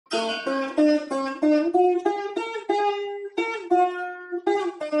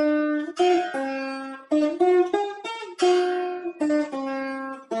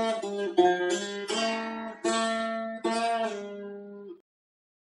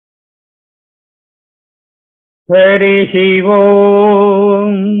हरिः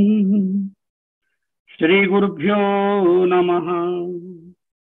ओम् శ్రీ గురుభ్యో నమః.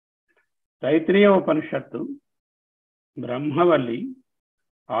 తైత్తిరీయ ఉపనిషత్తు బ్రహ్మవల్లి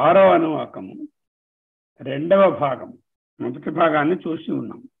 6వ అనువాకము 2వ భాగము. మొదటి భాగాన్ని చూసి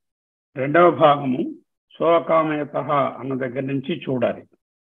ఉన్నాం. 2వ భాగము సోకామయత అన్న దగ్గర నుంచి చూడాలి.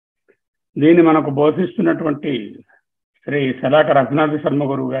 దీన్ని మనకు బోధిస్తున్నటువంటి శ్రీ సలాక రఘునాథ శర్మ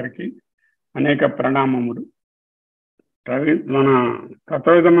గురువు గారికి అనేక ప్రణామములు. మన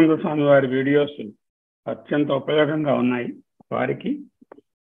తత్వవేదానంద స్వామి వారి వీడియోస్ అత్యంత ఉపయోగంగా ఉన్నాయి. వారికి,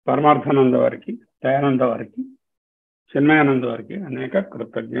 పరమార్థానంద వారికి, దయానంద వారికి, చిన్మయానంద వారికి అనేక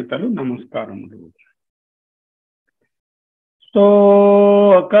కృతజ్ఞతలు, నమస్కారములు.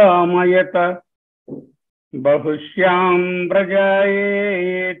 సోకామయత బహుశ్యాం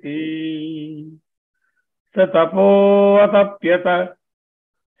ప్రజాయేతి సతపోతప్యత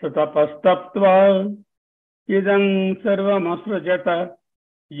సతపస్తప్త్వా ఇదం సర్వమసృజత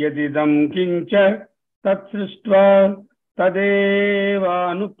యదిదం కించ తత్సృష్ట్వా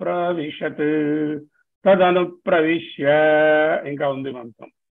తదేవానుప్రవిశత్ తదనుప్రవిశ్య. ఇంకా ఉంది మంత్రం.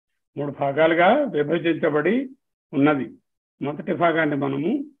 3 భాగాలుగా విభజించబడి ఉన్నది. మొదటి భాగాన్ని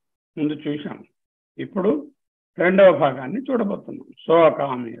మనము ముందు చూసాం. ఇప్పుడు 2వ భాగాన్ని చూడబోతున్నాం.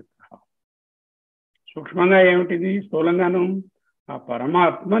 సోకామయత. సూక్ష్మంగా ఏమిటిది? స్థూలంగాను ఆ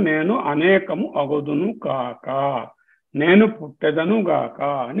పరమాత్మ నేను అనేకము అగుదును కాక, నేను పుట్టెదను గాక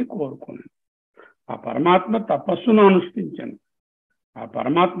అని కోరుకున్నాను. ఆ పరమాత్మ తపస్సును అనుష్ఠించాను. ఆ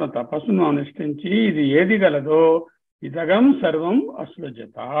పరమాత్మ తపస్సును అనుష్ఠించి ఇది ఏది గలదో ఇదగం సర్వం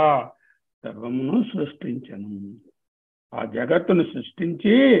అసృజత, సర్వమును సృష్టించను. ఆ జగత్తును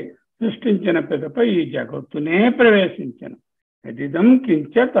సృష్టించిన పిదపై ఈ జగత్తునే ప్రవేశించను. యదిదం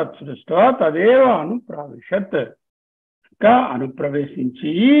కించ తత్సృష్ట్వా తదేవ అనుప్రవిశత్. ఇంకా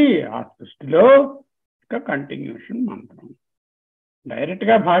అనుప్రవేశించి ఆ సృష్టిలో ఇంకా కంటిన్యూషన్ మంత్రం.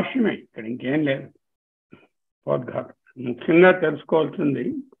 డైరెక్ట్గా భాష్యమే, ఇక్కడ ఇంకేం లేదు. పోద్ఘాతం. ముఖ్యంగా తెలుసుకోవాల్సింది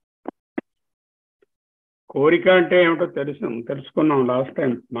కోరిక అంటే ఏమిటో తెలుసుకున్నాం లాస్ట్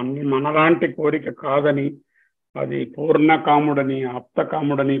టైం. మనలాంటి కోరిక కాదని, అది పూర్ణ కాముడని, ఆప్త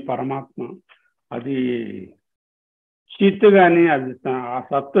కాముడని పరమాత్మ. అది చిత్ కానీ, అది ఆ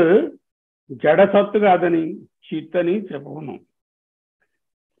సత్తు జడ సత్తు కాదని చిత్ అని చెప్పుకున్నాం.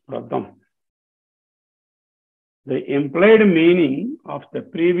 వద్దాం. The implied meaning of the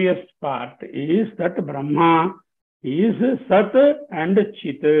previous part is that Brahma is Sat and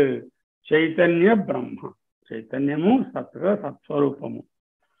Chit. Chaitanya Brahma. Chaitanyamu Satga Satswarupamu.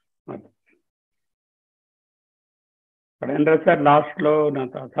 Padendra sir last lo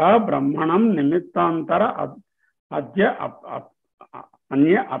natha Brahmanam Nimittantara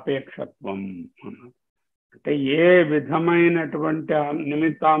Anya Apekshatvam. అంటే ఏ విధమైనటువంటి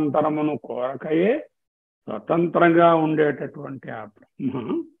నిమిత్తాంతరమును కోరకయే స్వతంత్రంగా ఉండేటటువంటి ఆ బ్రహ్మ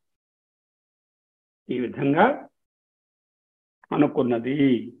ఈ విధంగా అనుకున్నది,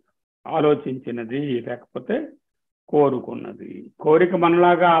 ఆలోచించినది, లేకపోతే కోరుకున్నది. కోరిక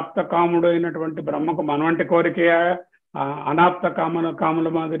మనలాగా ఆప్తకాముడు అయినటువంటి బ్రహ్మకు మనవంటి కోరిక అనాప్త కాముల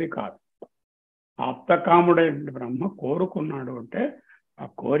మాదిరి కాదు. ఆప్తకాముడైన బ్రహ్మ కోరుకున్నాడు అంటే ఆ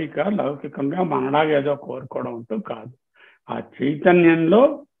కోరిక లౌకికంగా మనలాగా ఏదో కోరుకోవడం అంటూ కాదు. ఆ చైతన్యంలో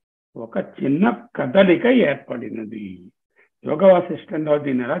ఒక చిన్న కదలిక ఏర్పడినది. యోగ వాసిష్టంలో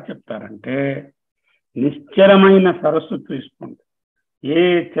దీన్ని ఎలా చెప్తారంటే, నిశ్చలమైన సరస్సు తీసుకోండి. ఏ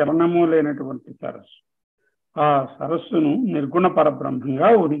చలనము లేనటువంటి సరస్సు. ఆ సరస్సును నిర్గుణ పరబ్రహ్మంగా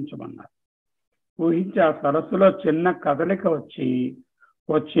ఊహించమన్నారు. ఊహించి ఆ సరస్సులో చిన్న కదలిక వచ్చి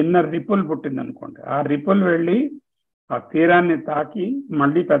ఓ చిన్న రిపుల్ పుట్టిందనుకోండి. ఆ రిపుల్ వెళ్ళి ఆ తీరాన్ని తాకి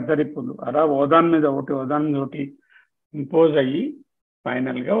మళ్ళీ పెద్ద రిపులు అలా ఓదాన్ మీద ఒకటి ఇంపోజ్ అయ్యి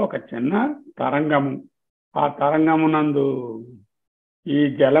ఫైనల్గా ఒక చిన్న తరంగము. ఆ తరంగమునందు ఈ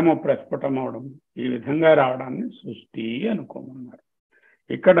జలము ప్రస్ఫుటం అవడం, ఈ విధంగా రావడాన్ని సృష్టి అనుకోమన్నారు.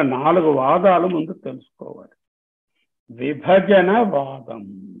 ఇక్కడ 4 వాదాలు ముందు తెలుసుకోవాలి. విభజనవాదం.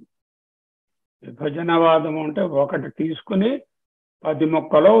 విభజనవాదం అంటే ఒకటి తీసుకుని 10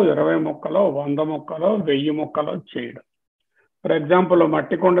 మొక్కలో 20 మొక్కలో 100 మొక్కలో 1000 మొక్కలో చేయడం. ఫర్ ఎగ్జాంపుల్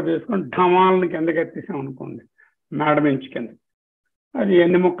మట్టి కొండ తీసుకొని ఢమాలని కిందకి ఎత్తేసాం అనుకోండి, మేడం ఇంచు కింద, అది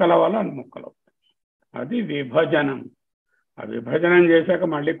ఎన్ని ముక్కల వల్ల అన్ని ముక్కలు. అది విభజనం. ఆ విభజనం చేశాక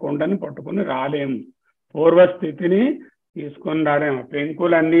మళ్ళీ కొండని పట్టుకుని రాలేము, పూర్వస్థితిని తీసుకొని రాలేము.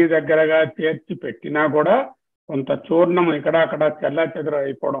 పెంకులన్నీ దగ్గరగా చేర్చి పెట్టినా కూడా కొంత చూర్ణం ఇక్కడ అక్కడ చెల్లాచెదరు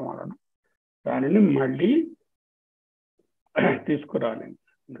అయిపోవడం వలన దానిని మళ్ళీ తీసుకురాలి.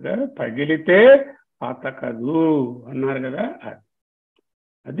 పగిలితే అతకదు అన్నారు కదా,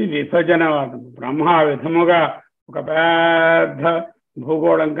 అది విభజనవాదం. బ్రహ్మ ఆ విధముగా ఒక పెద్ద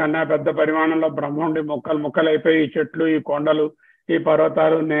భూగోళం కన్నా పెద్ద పరిమాణంలో బ్రహ్మ ఉండి ముక్కలు ముక్కలు అయిపోయి ఈ చెట్లు, ఈ కొండలు, ఈ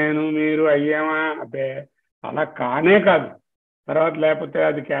పర్వతాలు నేను మీరు అయ్యామా? అబ్బే, అలా కానే కాదు. తర్వాత లేకపోతే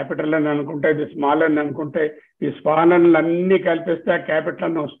అది క్యాపిటల్ అని అనుకుంటే, ఇది స్మాల్ అని అనుకుంటే, ఈ స్మాల్ అన్నీ కల్పిస్తే ఆ క్యాపిటల్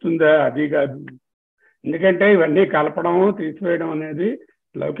అని వస్తుందా? అది కాదు. ఎందుకంటే ఇవన్నీ కలపడము తీసివేయడం అనేది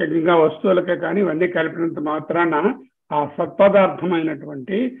లౌకికంగా వస్తువులకే, కానీ ఇవన్నీ కలిపినంత మాత్రాన ఆ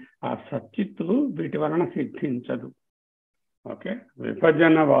సత్పదార్థమైనటువంటి ఆ సచ్చిత్తు వీటి వలన సిద్ధించదు. ఓకే,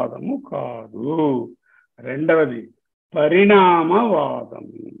 విభజనవాదము కాదు. రెండవది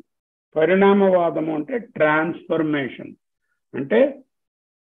పరిణామవాదము. పరిణామవాదము అంటే ట్రాన్స్ఫర్మేషన్, అంటే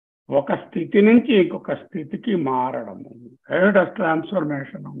ఒక స్థితి నుంచి ఇంకొక స్థితికి మారడము.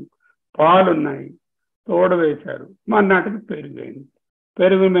 ట్రాన్స్ఫర్మేషన్. పాలున్నాయి, తోడు వేశారు, మర్నాటికి పెరుగైంది.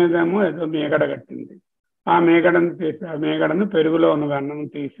 పెరుగు మీదేమో ఏదో మేగడ కట్టింది. ఆ మేగడను తీసి, ఆ మేగడను పెరుగులో ఉన్న వెన్నను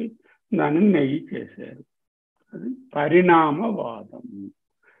తీసి దానిని నెయ్యి చేశారు. అది పరిణామవాదం.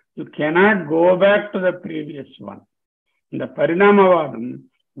 You cannot go back to the previous one. The పరిణామవాదం,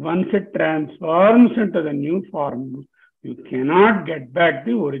 once it transforms into the new form, you cannot get back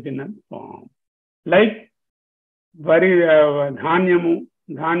the original form. Like వరి ధాన్యము,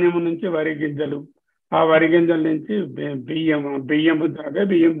 ధాన్యము నుంచి వరి గింజలు, ఆ వరి గింజల నుంచి బియ్యము, బియ్యం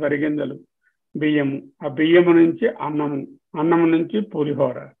వరి గింజలు, బియ్యము, ఆ బియ్యము నుంచి అన్నము, అన్నము నుంచి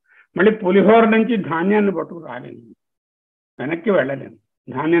పులిహోర, మళ్ళీ పులిహోర నుంచి ధాన్యాన్ని పట్టుకురాలేము, వెనక్కి వెళ్ళలేము.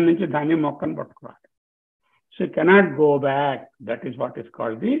 ధాన్యం నుంచి ధాన్యం మొక్కను పట్టుకురాలి. So cannot go back. That is what is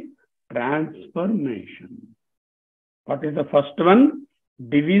called the transformation. What is the first one?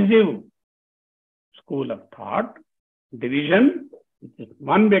 Divisive school of thought. Division, which is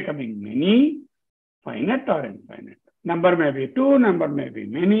one becoming many, finite or infinite. Number may be 2, number may be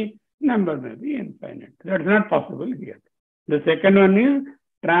many, number may be infinite. That is not possible here. The second one is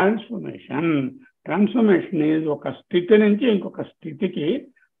transformation. Transformation is ఒక స్థితి నుంచి ఇంకొక స్థితికి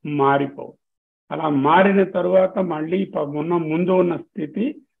మారిపోవు. అలా మారిన తరువాత మళ్ళీ ముందు ఉన్న స్థితి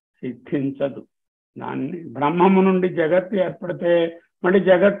సిద్ధించదు. దాన్ని బ్రహ్మము నుండి జగత్తు ఏర్పడితే మళ్ళీ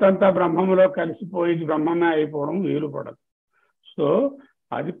జగత్ అంతా బ్రహ్మములో కలిసిపోయి బ్రహ్మమే అయిపోవడం వీలు పడదు. సో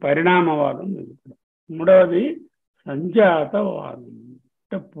అది పరిణామవాదం. మూడవది సంజాతవాదం,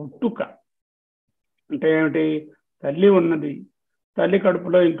 అంటే పుట్టుక. అంటే ఏమిటి? తల్లి ఉన్నది, తల్లి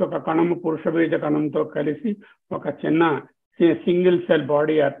కడుపులో ఇంకొక కణము పురుష బీజ కణంతో కలిసి ఒక చిన్న సింగిల్ సెల్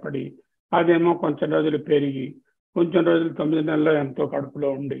బాడీ ఏర్పడి, అదేమో కొంచెం రోజులు పెరిగి, కొంచెం రోజులు 9 నెలల్లో ఎంతో కడుపులో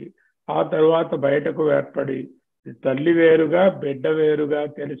ఉండి, ఆ తరువాత బయటకు ఏర్పడి తల్లి వేరుగా బిడ్డ వేరుగా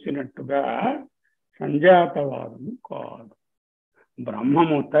తెలిసినట్టుగా సంజాతవాదము కాదు.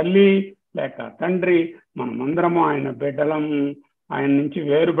 బ్రహ్మము తల్లి లేక తండ్రి, మనమందరము ఆయన బిడ్డలము, ఆయన నుంచి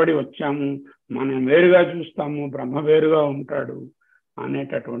వేరుబడి వచ్చాము, మనం వేరుగా చూస్తాము, బ్రహ్మ వేరుగా ఉంటాడు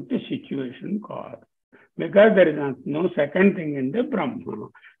అనేటటువంటి సిచ్యువేషన్ కాదు. Because there is no second thing in the Brahma,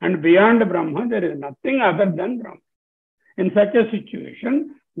 and beyond Brahma there is nothing other then Brahma. In such a situation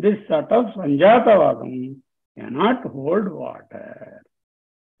this sort of సంజాతవాదం cannot hold water.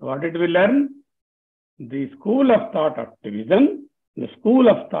 What did we learn? The school of thought of division, the school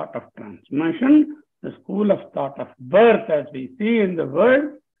of thought of transformation, the school of thought of birth as we see in the world,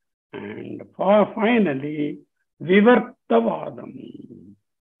 and finally vivartavadamu.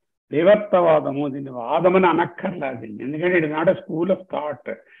 Vivartavadamu, దీని వాదమని అనక్కర్లేదు, ఎందుకంటే it is not a school of thought.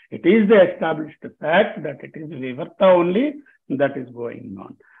 It is the established fact that it is vivarta only that is going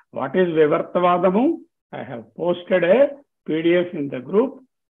on. What is vivartavadamu? I have posted a PDF in the group.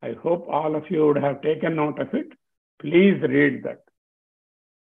 I hope all of you would have taken note of it. Please read that.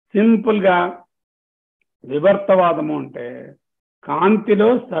 Simple ga vivartavadamu ante కాంతిలో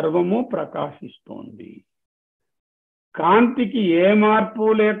సర్వము ప్రకాశిస్తోంది. కాంతికి ఏ మార్పు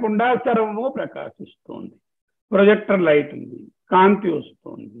లేకుండా సర్వము ప్రకాశిస్తోంది. Projector light ఉంది, కాంతి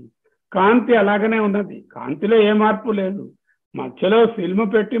వస్తుంది, కాంతి అలాగనే ఉన్నది, కాంతిలో ఏ మార్పు లేదు. మధ్యలో ఫిల్మ్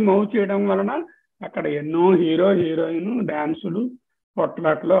పెట్టి మూవ్ చేయడం వలన అక్కడ ఎన్నో హీరో హీరోయిన్ డాన్సులు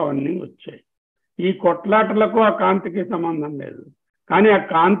కొట్లాటలు అవన్నీ వచ్చాయి. ఈ కొట్లాటలకు ఆ కాంతికి సంబంధం లేదు, కానీ ఆ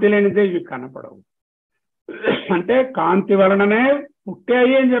కాంతి లేనిదే ఇవి కనపడవు. అంటే కాంతి వలననే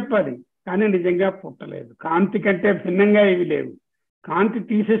పుట్టాయి అని చెప్పాలి, కానీ నిజంగా పుట్టలేదు. కాంతి కంటే భిన్నంగా ఇవి లేవు. కాంతి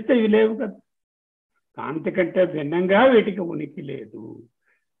తీసేస్తే ఇవి లేవు కదా. కాంతి కంటే భిన్నంగా వీటికి ఉనికి లేదు.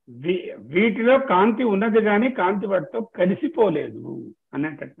 వీటిలో కాంతి ఉన్నది కానీ కాంతి వాటితో కలిసిపోలేదు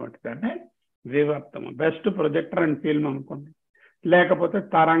అనేటటువంటిదంటే వివర్తము. బెస్ట్ ప్రొజెక్టర్ అండ్ ఫిల్మ్ అనుకోండి, లేకపోతే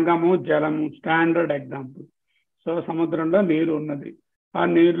తరంగము, జలము, స్టాండర్డ్ ఎగ్జాంపుల్. సో సముద్రంలో నీరు ఉన్నది, ఆ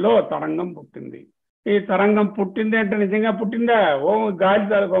నీరులో తరంగం పుట్టింది. ఈ తరంగం పుట్టింది అంటే నిజంగా పుట్టిందా? ఓ గాలి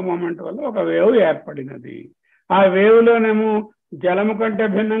తాలూకు మూమెంట్ వల్ల ఒక వేవ్ ఏర్పడినది. ఆ వేవ్లోనేమో జలము కంటే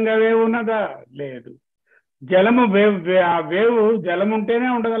భిన్నంగా వేవ్ ఉన్నదా? లేదు. జలము వేవ్, ఆ వేవ్ జలం ఉంటేనే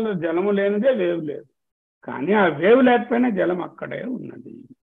ఉండగలదు, జలము లేనిదే వేవ్ లేదు. కానీ ఆ వేవ్ లేకపోయినా జలం అక్కడే ఉన్నది.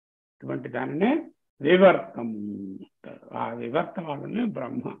 ఇటువంటి దానినే వివర్తము అంటారు. ఆ వివర్తం వల్లనే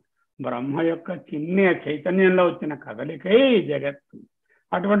బ్రహ్మ యొక్క చిన్న చైతన్యంలో వచ్చిన కదలికై జగత్తు.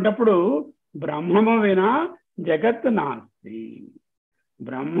 అటువంటిప్పుడు బ్రహ్మము వినా జగత్తు నాస్తి,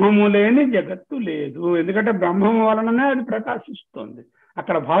 బ్రహ్మము లేని జగత్తు లేదు. ఎందుకంటే బ్రహ్మము వలననే అది ప్రకాశిస్తుంది,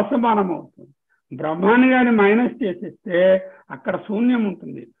 అక్కడ భాసమానం అవుతుంది. బ్రహ్మాన్ని కానీ మైనస్ చేసేస్తే అక్కడ శూన్యం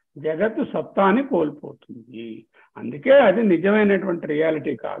ఉంటుంది, జగత్తు సత్తాని కోల్పోతుంది. అందుకే అది నిజమైనటువంటి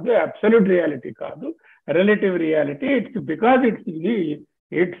రియాలిటీ కాదు, అబ్సల్యూట్ రియాలిటీ కాదు, relative reality. It's because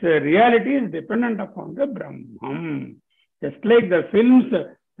it's reality is dependent upon the Brahman. Just like the films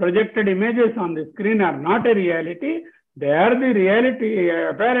projected images on the screen are not a reality, they are the reality,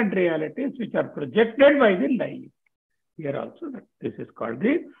 apparent realities which are projected by the light. Here also this is called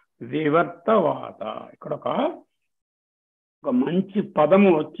the vivartavada. ఇక్కడ ఒక మంచి పదము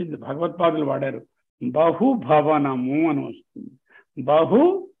వచ్చింది, భగవత్పాదులు వాడారు, బహుభవనము అని వస్తుంది.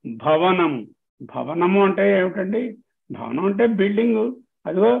 బహుభవనము, భవనము అంటే ఏమిటండి? భవనం అంటే బిల్డింగు,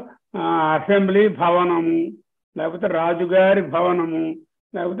 అదిగో అసెంబ్లీ భవనము, లేకపోతే రాజుగారి భవనము,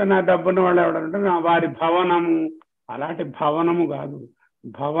 లేకపోతే నా డబ్బున్న వాళ్ళు ఎవడంటే నా వారి భవనము. అలాంటి భవనము కాదు.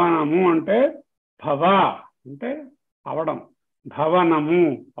 భవనము అంటే భవ అంటే అవడం, భవనము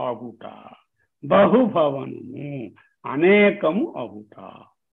అగుట, బహుభవనము అనేకము అగుట,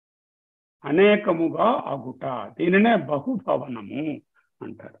 అనేకముగా అగుట, దీనినే బహుభవనము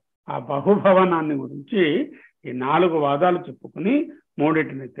అంటారు. ఆ బహుభవనాన్ని గురించి ఈ 4 వాదాలు చెప్పుకుని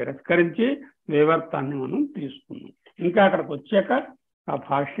 3టిని తిరస్కరించి వివర్తాన్ని మనం తీసుకున్నాం. ఇంకా అక్కడికి వచ్చాక ఆ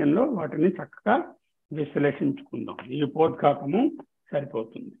భాష్యంలో వాటిని చక్కగా విశ్లేషించుకుందాం. ఈ ఉపోద్ఘాతము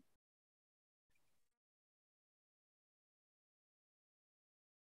సరిపోతుంది.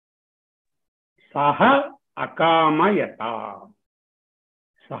 సహ అకామయత.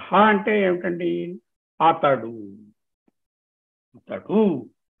 సహ అంటే ఏమిటండి? అతడు. అతడు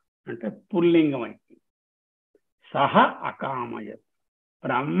అంటే పుల్లింగం అయింది. సహ అకామయత.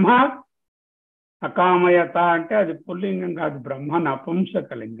 బ్రహ్మ అకామయత అంటే అది పుల్లింగం కాదు, బ్రహ్మ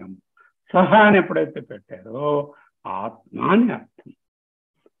నపుంసకలింగం. సహ అని ఎప్పుడైతే పెట్టారో ఆత్మ అని అర్థం.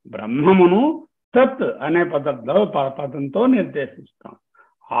 బ్రహ్మమును తత్ అనే పదంతో నిర్దేశిస్తాం,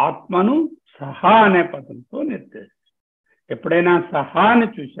 ఆత్మను సహ అనే పదంతో నిర్దేశిస్తాం. ఎప్పుడైనా సహ అని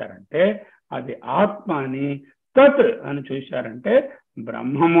చూశారంటే అది ఆత్మ అని, తత్ అని చూశారంటే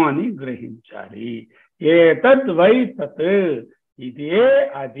బ్రహ్మము అని గ్రహించాలి. ఏ తద్ వై తత్, ఇదే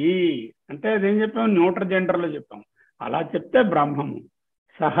అది అంటే అదేం చెప్పాం? న్యూట్రల్ జెండర్లో చెప్పాం. అలా చెప్తే బ్రహ్మము.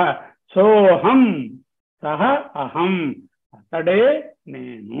 సహ సోహం, సహ అహం, అతడే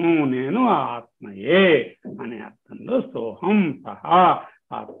నేను ఆత్మయే అనే అర్థంలో సోహం సహ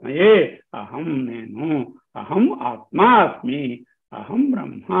ఆత్మయే, అహం నేను, అహం ఆత్మా అస్మి, అహం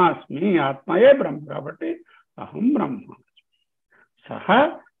బ్రహ్మాస్మి. ఆత్మయే బ్రహ్మ కాబట్టి అహం బ్రహ్మాస్మి. సహ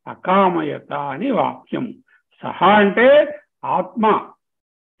అకామయత అని వాక్యం. సహ అంటే ఆత్మ.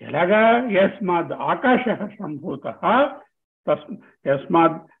 ఎలాగా? యస్మాద్ ఆకాశ సంభూత,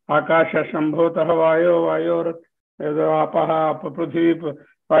 యస్మాద్ ఆకాశ సంభూత వాయోర్ అపహ పృథ్వీ,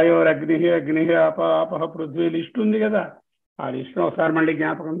 వాయోరగ్ని, అగ్ని అపహ పృథ్వీ లిస్ట్ ఉంది కదా. ఆ లిస్ట్ ఒకసారి మళ్ళీ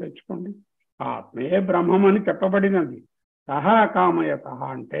జ్ఞాపకం తెచ్చుకోండి. ఆత్మయే బ్రహ్మం అని చెప్పబడినది. సహ అకామయత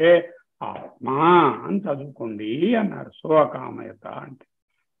అంటే ఆత్మ అని చదువుకోండి అన్నారు. సో అకామయత అంటే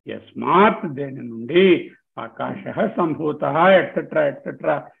యస్మాత్ దేని నుండి, ఆకాశ సంభూత ఎట్సెట్రా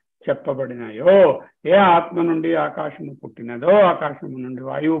ఎట్సెట్రా చెప్పబడినాయో, ఏ ఆత్మ నుండి ఆకాశము పుట్టినదో, ఆకాశము నుండి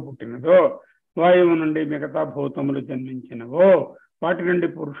వాయువు పుట్టినదో, వాయువు నుండి మిగతా భూతములు జన్మించినవో, వాటి నుండి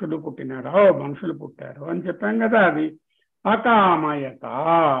పురుషులు పుట్టినారో, మనుషులు పుట్టారు అని చెప్పాం కదా. అది అకామయత.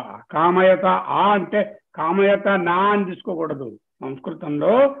 అకామయత ఆ అంటే కామయత నా అని తీసుకోకూడదు.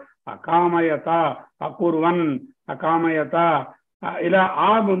 సంస్కృతంలో అకామయత, అకుర్వన్, అకామయత ఇలా ఆ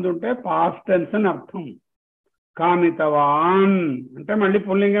ముందుంటే పాస్ట్ టెన్స్ అని అర్థం. కామితవాన్ అంటే మళ్ళీ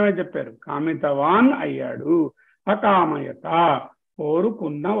పుల్లింగమే చెప్పారు, కామితవాన్ అయ్యాడు. అకామయత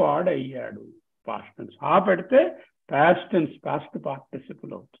కోరుకున్నవాడయ్యాడు. Past tense. ఆ పెడితే పాస్ట్ టెన్స్, పాస్ట్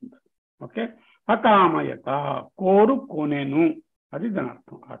పార్టిసిపుల్ అవుతుంది. ఓకే. అకామయత కోరుకోనేను, అది దాని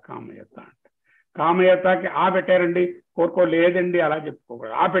అర్థం. అకామయత అంటే కామయతకి ఆ పెట్టారండి, కోరుకోలేదండి అలా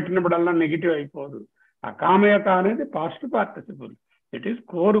చెప్పుకోకూడదు. ఆ పెట్టినప్పుడల్లా నెగిటివ్ అయిపోదు. అకామయత అనేది పాస్ట్ పార్టిసిపుల్. It is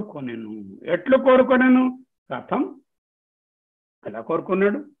కోరుకోనేను. ఎట్లు కోరుకోనేను? కథం, ఎలా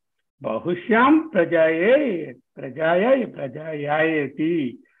కోరుకున్నాడు? బహుశ్యాం ప్రజాయాయేతి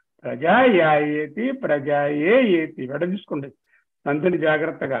ప్రజాయేతి విడదీసుకోండి సంధిని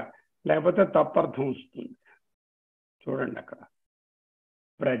జాగ్రత్తగా, లేకపోతే తప్పర్థం వస్తుంది. చూడండి అక్కడ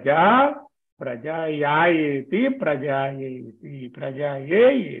ప్రజాయేతి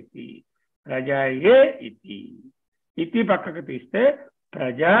ప్రజాయే ఇతి పక్కకు తీస్తే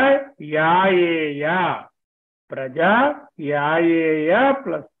ప్రజాయేయ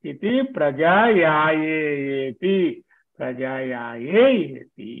ప్లస్ ఇతి ప్రజాయేతి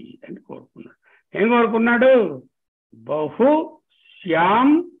అని కోరుకున్నాడు. ఏం కోరుకున్నాడు? బహుశ్యాం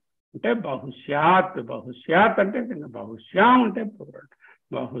అంటే బహుశ్యాత్ అంటే బహుశ్యాం అంటే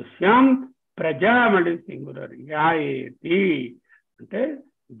బహుశ్యాం ప్రజా మళ్ళీ సింగులర్, యాయేతి అంటే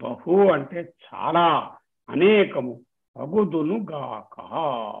బహు అంటే చాలా, అనేకము, అగుదును గాక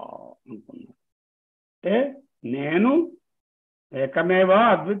అనుకున్నాడు. అంటే నేను ఏకమేవా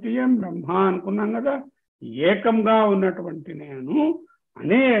అద్వితీయం బ్రహ్మ అనుకున్నాం కదా, ఏకంగా ఉన్నటువంటి నేను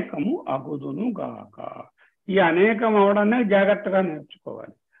అనేకము అగుదును గాక. ఈ అనేకం అవడాన్ని జాగ్రత్తగా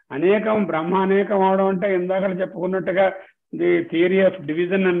నేర్చుకోవాలి. అనేకం బ్రహ్మ అనేకం అవడం అంటే ఇందాక చెప్పుకున్నట్టుగా ది థియరీ ఆఫ్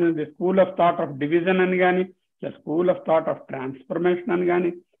డివిజన్ అని, the school of thought of division అని కానీ, the school of thought of transformation అని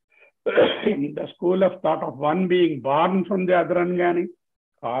కానీ, the school of thought of one being born from the other అని కానీ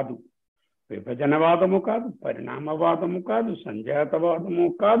కాదు. విభజనవాదము కాదు, పరిణామవాదము కాదు, సంజాతవాదము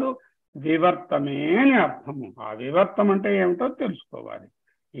కాదు, వివర్తమే అని అర్థము. ఆ వివర్తం అంటే ఏమిటో తెలుసుకోవాలి.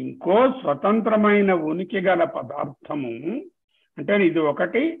 ఇంకో స్వతంత్రమైన ఉనికి గల పదార్థము అంటే ఇది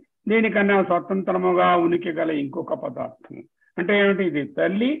ఒకటి, దీనికన్నా స్వతంత్రముగా ఉనికి గల ఇంకొక పదార్థము అంటే ఏమిటి? ఇది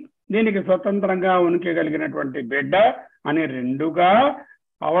తల్లి, దీనికి స్వతంత్రంగా ఉనికి కలిగినటువంటి బిడ్డ అని రెండుగా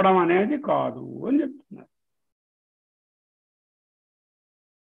అవడం అనేది కాదు అని చెప్తున్నారు.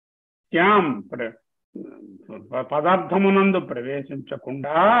 పదార్థమునందు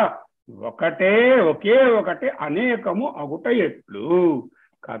ప్రవేశించకుండా ఒకే ఒకటి అనేకము అగుట ఎట్లు?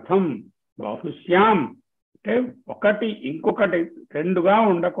 కథం బహుశ్యాం అంటే ఒకటి ఇంకొకటి రెండుగా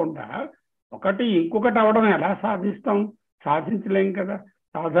ఉండకుండా ఒకటి ఇంకొకటి అవడం ఎలా సాధిస్తాం? సాధించలేం కదా.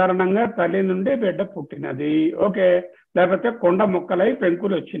 సాధారణంగా తల్లి నుండి బిడ్డ పుట్టినది, ఓకే, లేకపోతే కొండ ముక్కలై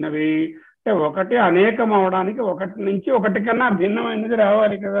పెంకులు వచ్చినవి. అంటే ఒకటి అనేకం అవడానికి ఒకటి నుంచి ఒకటి కన్నా భిన్నమైనది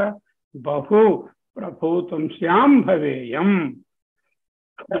రావాలి కదా. బహు ప్రభూతం శ్యాం భవేయం,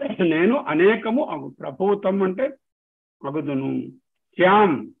 నేను అనేకము అగు, ప్రభూతం అంటే అగుదును, శ్యాం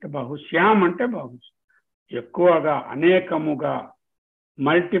అంటే బహుశ్యాం అంటే బహు ఎక్కువగా, అనేకముగా,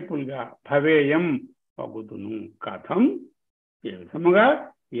 మల్టిపుల్గా, భవేయం అగుదును. కథం ఏ విధముగా?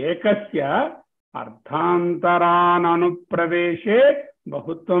 ఏకస్య అర్థాంతరాననుప్రవేశే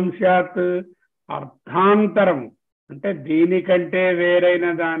బహుత్వం స్యాత్. అర్థాంతరము అంటే దీనికంటే వేరైన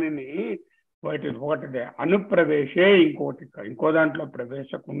దానిని ఒకటి అనుప్రవేశే ఇంకో దాంట్లో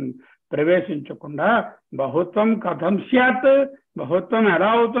ప్రవేశించకుండా బహుత్వం కథం స్యాత్. బహుత్వం ఎలా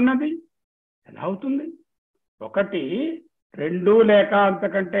అవుతున్నది? ఎలా అవుతుంది? ఒకటి రెండు లేక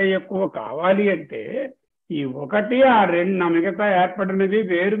అంతకంటే ఎక్కువ కావాలి అంటే ఈ ఒకటి ఆ రెండు మిగతా ఏర్పడినది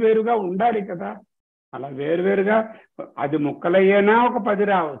వేరువేరుగా ఉండాలి కదా. అలా వేరువేరుగా అది ముక్కలయ్యేనా ఒక 10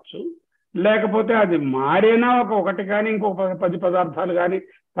 రావచ్చు, లేకపోతే అది మారేనా ఒకటి కానీ ఇంకొక 10 పదార్థాలు కానీ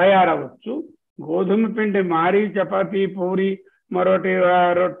తయారవచ్చు. గోధుమ పిండి మారి చపాతీ, పూరి, మరొకటి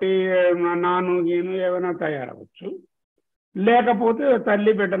రొట్టి, నాను గీను ఏమైనా తయారవచ్చు, లేకపోతే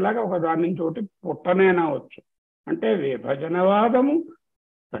తల్లి బిడ్డలాగా ఒక దాని నుంచి ఒకటి పుట్టనేనవచ్చు. అంటే విభజనవాదము,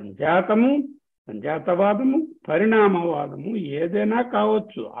 సంజాతవాదము, పరిణామవాదము ఏదైనా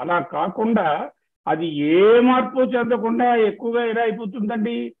కావచ్చు. అలా కాకుండా అది ఏ మార్పు చెందకుండా ఎక్కువగా ఎలా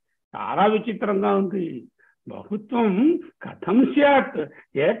అయిపోతుందండి? చాలా విచిత్రంగా ఉంది. బహుత్వం కథం స్యాత్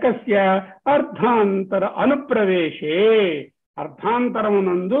ఏకస్య అర్థాంతర అనుప్రవేశే.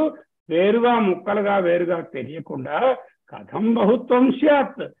 అర్థాంతరమునందు వేరుగా ముక్కలుగా వేరుగా తెలియకుండా కథం బహుత్వం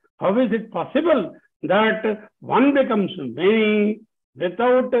స్యాత్? How is it possible that one becomes many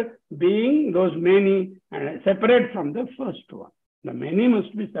without being those many separate from the first one? The many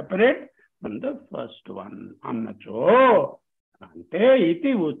must be separate from the first one. అన్నచో అంటే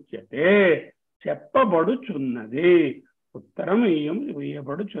ఇది ఉచ్యతే, చెప్పబడుచున్నది, ఉత్తరం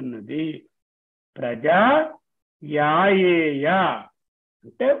ఇయ్యబడుచున్నది. ప్రజాయాయేయ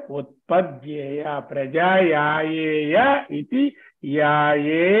అంటే ఉత్పద్యేయ, ప్రజాయాయేయ ఇది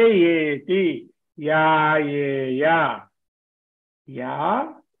యాయేయేతి, యాయేయ, యా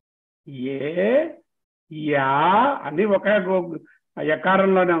ఏ యా అని ఒక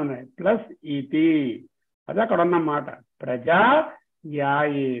యకారంలోనే ఉన్నాయి, ప్లస్ ఇతి, అది అక్కడ ఉన్న మాట. ప్రజా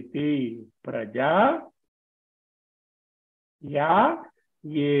యాయేతి, ప్రజా యా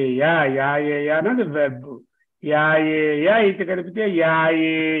ఏయ, యాయేయ అనేది వెబ్, యాయేయ ఇది కలిపితే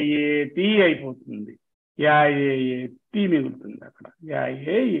యాయేయేతి అయిపోతుంది. యాయేయేతి మిగులుతుంది అక్కడ.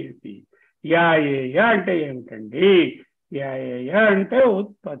 యాయేయేతి. యాయేయ అంటే ఏమిటండి? యాయేయ అంటే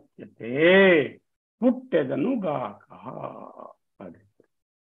ఉత్పత్యతే, పుట్టెదను గాక. అది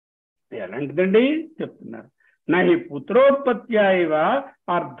ఎలాంటిదండి చెప్తున్నారు. నహి పుత్రోత్పత్త్యైవ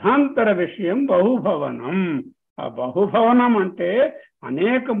అర్థాంతర విషయం బహుభవనం. ఆ బహుభవనం అంటే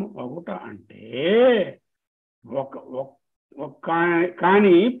అనేకము ఒకట అంటే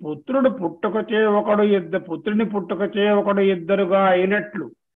కానీ పుత్రుడు పుట్టుకచే ఒకడు పుత్రుని పుట్టుకచే ఒకడు ఇద్దరుగా అయినట్లు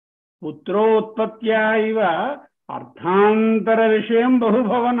పుత్రోత్పత్త్యైవ అర్థాంతర విషయం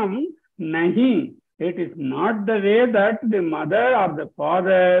బహుభవనం నహి. It is not the way that the mother or the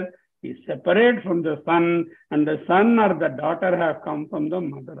father is separate from the son and the son or the daughter have come from the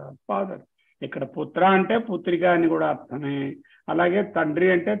mother or father. ఇక్కడ పుత్ర అంటే పుత్రిక అని కూడా అర్థమే, అలాగే తండ్రి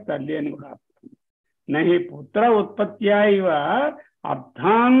అంటే తల్లి అని కూడా అర్థం. నహి పుత్ర ఉత్పత్త్యైవ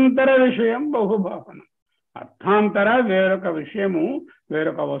అర్థాంతర విషయం బహుభవనం. అర్థాంతర వేరొక విషయము,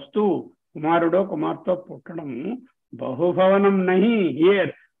 వేరొక వస్తువు, కుమారుడో కుమార్తె పుట్టడము బహుభవనం నహి.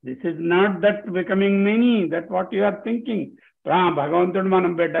 Here this is not that becoming many, that what you are thinking. భగవంతుడు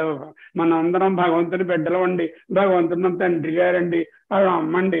మనం మనం అందరం భగవంతుని బిడ్డలు అండి, భగవంతుడు మన తండ్రి గారండి,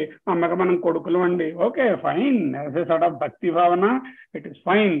 అమ్మండి, అమ్మకి మనం కొడుకులు అండి. Okay, fine, as a sort of భక్తి భావన it is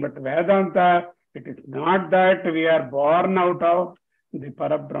fine. But Vedanta it is not that we are Born out of the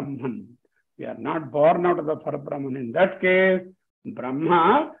Parabrahman. We are not Born out of the Parabrahman. In that case బ్రహ్మ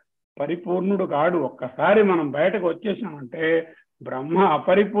పరిపూర్ణుడు కాడు. ఒక్కసారి మనం బయటకు వచ్చేసామంటే బ్రహ్మ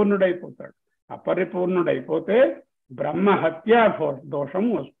అపరిపూర్ణుడైపోతాడు. అపరిపూర్ణుడైపోతే బ్రహ్మ హత్యా దోషం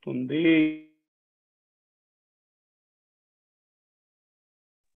వస్తుంది.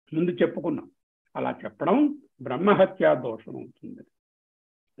 ముందు చెప్పుకున్నాం, అలా చెప్పడం బ్రహ్మహత్యా దోషం అవుతుంది.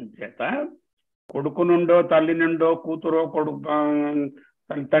 చేత కొడుకు నుండో తల్లి నుండో కూతురో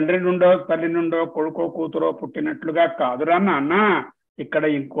తండ్రి నుండో తల్లి నుండో కొడుకో కూతురో పుట్టినట్లుగా కాదురా నాన్న. ఇక్కడ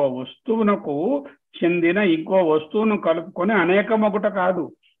ఇంకో వస్తువునకు చెందిన ఇంకో వస్తువును కలుపుకొని అనేకం ఒకట కాదు.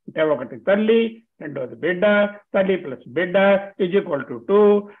 అంటే ఒకటి తల్లి, రెండోది బిడ్డ, తల్లి ప్లస్ బిడ్డ ఈజ్ ఈక్వల్ టు 2,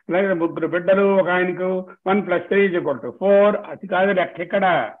 అలాగే ముగ్గురు బిడ్డలు ఒక ఆయనకు 1 + 3 ఈజ్ ఈక్వల్ టు 4. అది కాదు లెక్క ఇక్కడ.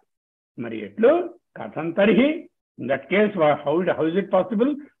 మరి ఎట్లు కథం తరిహి? In that case how is it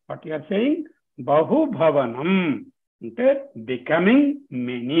possible? What you are saying? బహుభవనం అంటే బికమింగ్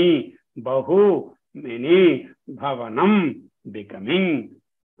మెనీ. బహు మెనీ, భవనం బికమింగ్,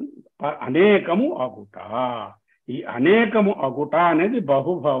 అనేకము అగుట. ఈ అనేకము అగుట అనేది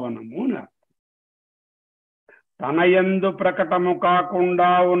బహుభవనము. తనయందు ప్రకటము కాకుండా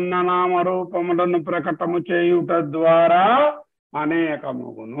ఉన్న నామరూపములను ప్రకటము చేయుట ద్వారా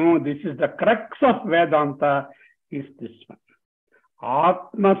అనేకమగును. This is the crux of Vedanta is this one.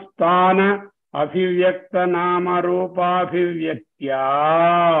 ఆత్మస్థాన అభివ్యక్త నామరూపాభివ్యక్త్యా.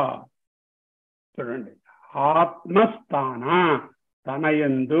 చూడండి, ఆత్మస్థాన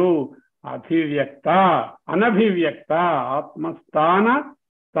తనయందు, అభివ్యక్త అనభివ్యక్త. ఆత్మస్థాన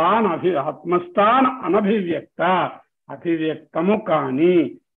ఆత్మస్థాన అనభివ్యక్త, అభివ్యక్తము కాని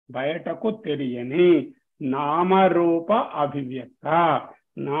బయటకు తెలియని నామరూప అభివ్యక్త.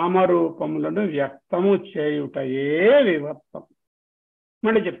 నామరూపములను వ్యక్తము చేయుటయే వివర్తం.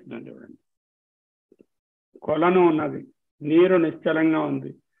 మళ్ళీ చెప్తున్నాను చూడండి. కొలను ఉన్నది, నీరు నిశ్చలంగా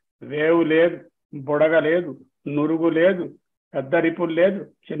ఉంది, వేవు లేదు, బుడగ లేదు, నురుగు లేదు, పెద్ద రిపులు లేదు,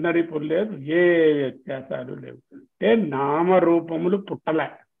 చిన్న రిపులు లేదు, ఏ వ్యత్యాసాలు లేవు. అంటే నామరూపములు పుట్టలే.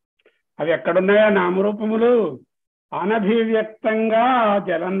 అవి ఎక్కడున్నాయా నామరూపములు? అనభివ్యక్తంగా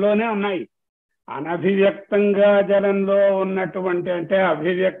జలంలోనే ఉన్నాయి. అనభివ్యక్తంగా జలంలో ఉన్నటువంటి, అంటే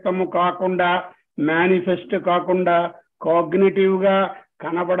అభివ్యక్తము కాకుండా, మేనిఫెస్ట్ కాకుండా, కాగ్నిటివ్ గా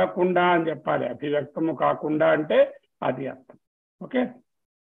కనబడకుండా అని చెప్పాలి. అభివ్యక్తము కాకుండా అంటే అది అర్థం. ఓకే,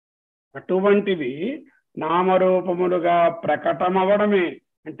 అటువంటివి నామరూపములుగా ప్రకటమవడమే.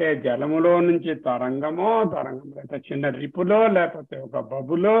 అంటే జలములో నుంచి తరంగమో, తరంగం లేకపోతే చిన్న రిపులో, లేకపోతే ఒక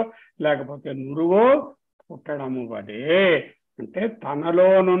బబులో, లేకపోతే నురువో పుట్టడము వలే. అంటే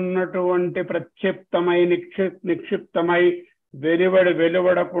తనలోనున్నటువంటి ప్రక్షిప్తమై నిక్షిప్తమై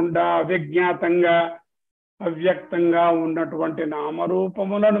వెలువడకుండా అవిజ్ఞాతంగా అవ్యక్తంగా ఉన్నటువంటి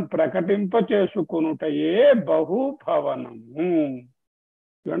నామరూపములను ప్రకటింప చేసుకునుటయే బహుభవనము.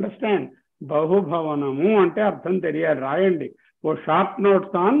 You understand? బహుభవనము అంటే అర్థం తెలియాలి. రాయండి ఓ short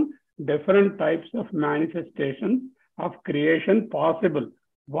notes on different types of manifestation of creation possible.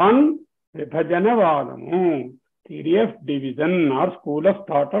 1, విభజనవాదము, theory of division are school of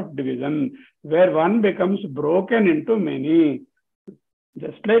thought of division, wear one becomes broken into many,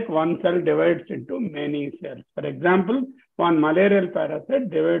 just like one cell divides into many cells. For example, one malarial parasite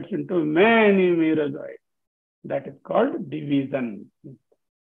divides into many merozoites. That is called division.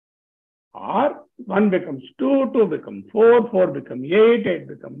 Or 1 becomes 2, 2 becomes 4, 4 becomes 8, 8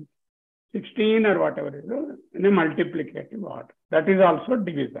 becomes 16 or whatever it is in a multiplicative order. That is also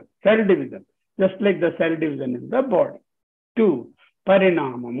division, cell division, just like the cell division in the body. 2,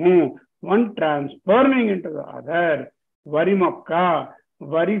 parinamamu, one transforming into the other. Vari mokka,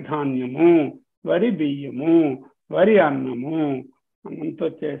 vari dhanyamu, vari biyamu, vari annamu, అన్నంతో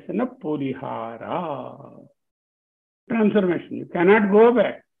చేసిన పులిహార. Transformation. You cannot go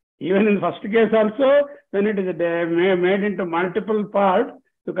back. Even in the first case also, when it is made into multiple parts,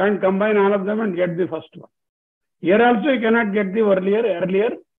 you can't combine all of them and get the first one. Here also you cannot get the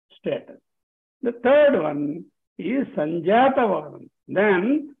earlier status. The third one is Sanjatavadam. Then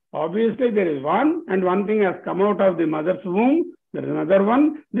obviously there is one, and one thing has come out of the mother's womb. There is another one.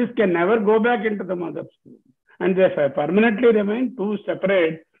 This can never go back into the mother's womb. And they permanently remain two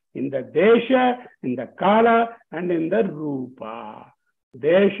separate in the Desha, in the Kala, and in the Rupa.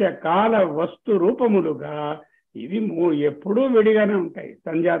 Desha, Kala, Vastu, Rupamuluga, ఇవి ఎప్పుడూ విడిగానే ఉంటాయి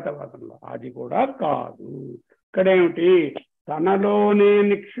సంజాతవాదంలో. అది కూడా కాదు. ఇక్కడేమిటి, తనలోనే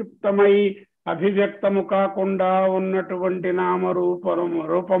నిక్షిప్తమై అభివ్యక్తము కాకుండా ఉన్నటువంటి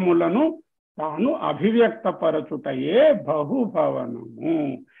రూపములను తాను అభివ్యక్తపరచుటయే బహుభవనము.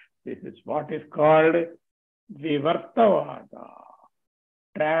 This is what is called వివర్తవాద,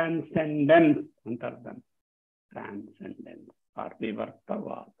 transcendence అంటారు దాన్ని. Transcendence are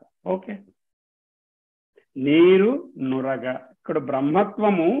వివర్తవాద. ఓకే. నీరు నురగ. ఇక్కడ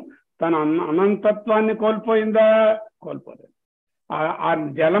బ్రహ్మత్వము తన అనంతత్వాన్ని కోల్పోయిందా? కోల్పోలేదు. ఆ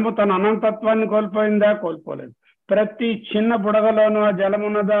జలము తన అనంతత్వాన్ని కోల్పోయిందా? కోల్పోలేదు. ప్రతి చిన్న బుడగలోనూ ఆ జలం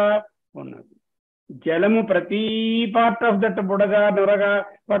ఉన్నదా? ఉన్నది. జలము ప్రతి పార్ట్ ఆఫ్ దట్ బుడగ, నురగ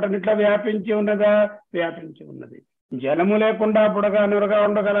వాటన్నిట్లో వ్యాపించి ఉన్నదా? వ్యాపించి ఉన్నది. జలము లేకుండా బుడగ, నురగ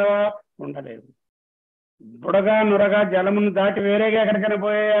ఉండగలవా? ఉండలేవు. బుడగ, నురగ జలమును దాటి వేరేగా ఎక్కడికైనా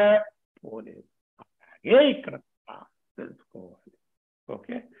పోయాయా? పోలేదు. అలాగే ఇక్కడ తెలుసుకోవాలి.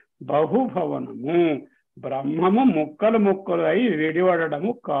 ఓకే. బహుభవనము, బ్రహ్మము ముక్కలు ముక్కలు అయి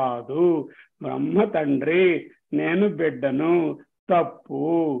విడివడము కాదు. బ్రహ్మ తండ్రి, నేను బిడ్డను, తప్పు,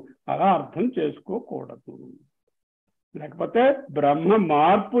 అలా అర్థం చేసుకోకూడదు. లేకపోతే బ్రహ్మ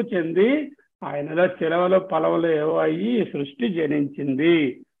మార్పు చెంది ఆయనలో చిలవలు పలవలు ఏవో అయ్యి సృష్టి జనించింది.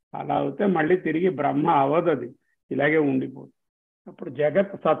 అలా అయితే మళ్ళీ తిరిగి బ్రహ్మ అవదది, ఇలాగే ఉండిపోతుంది. అప్పుడు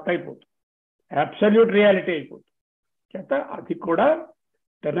జగత్ సత్ అయిపోతుంది, అబ్సల్యూట్ రియాలిటీ అయిపోతుంది. చేత అది కూడా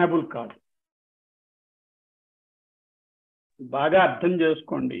టెనబుల్ కాదు. బాగా అర్థం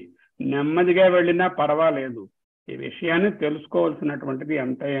చేసుకోండి. నెమ్మదిగా వెళ్ళినా పర్వాలేదు. ఈ విషయాన్ని తెలుసుకోవాల్సినటువంటిది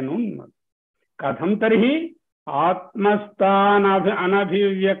ఎంతైనా ఉన్నది. కథం తరిహి ఆత్మస్థాన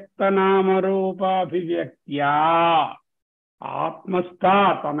అనభివ్యక్త నామరూపాభివ్యక్త్యా, ఆత్మస్థ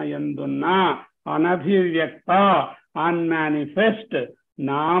తన యందున్న, అనభివ్యక్త అన్మానిఫెస్ట్,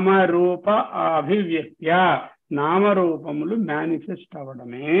 నామరూప అభివ్యక్త్య నామరూపములు మేనిఫెస్ట్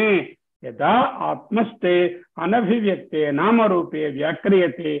అవడమే. యదా ఆత్మస్థే అనభివ్యక్తే నామరూపే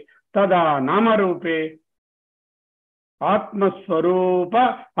వ్యాక్రియతే తదా నామరూపే ఆత్మస్వరూప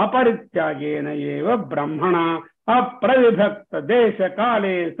అపరిత్యాగేన ఏవ బ్రహ్మణ అప్రవిభక్త దేశ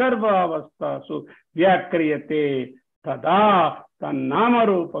కాలే సర్వావస్థాసు వ్యాక్రియతే తదా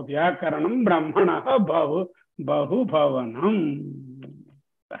తన్నామరూప వ్యాకరణం బ్రహ్మణ బహుభవనం.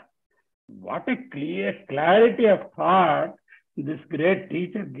 What a clear clarity of thought this great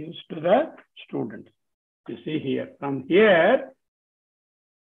teacher gives to the students. You see here, from here,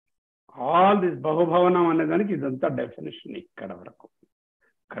 all this బహుభవనం అనే దానికి ఇదంతా డెఫినేషన్. ఇక్కడ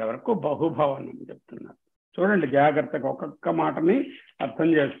వరకు బహుభవనం చెప్తున్నారు. చూడండి జాగ్రత్తగా ఒక్కొక్క మాటని అర్థం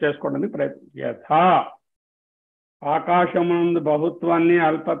చేసుకోవడానికి ప్రయత్నం. యథా ఆకాశమునందు బహుత్వాన్ని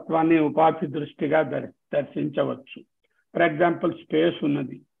అల్పత్వాన్ని ఉపాధి దృష్టిగా దర్శించవచ్చు. ఫర్ ఎగ్జాంపుల్, స్పేస్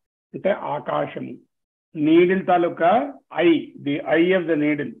ఉన్నది అంటే ఆకాశము, needle taluka the I of the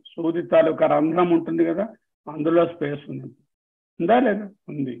needle, సూది తాలూకా రంధ్రం ఉంటుంది కదా, అందులో స్పేస్ ఉన్నది. ఉందా లేదా?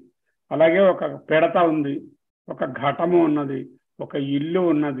 ఉంది. అలాగే ఒక పిడత ఉంది, ఒక ఘటము ఉన్నది, ఒక ఇల్లు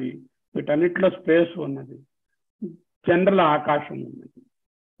ఉన్నది, వీటన్నిటిలో స్పేస్ ఉన్నది. జనరల్ ఆకాశం ఉన్నది,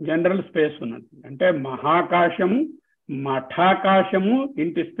 జనరల్ స్పేస్ ఉన్నది. అంటే మహాకాశము, మఠాకాశము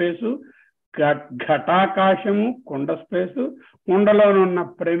ఇంటి స్పేసు, ఘటాకాశము కుండ స్పేసు, కుండలో ఉన్న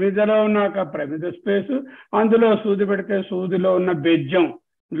ప్రమిదలో ఉన్న ఒక ప్రమిద స్పేసు, అందులో సూది పెడితే సూదిలో ఉన్న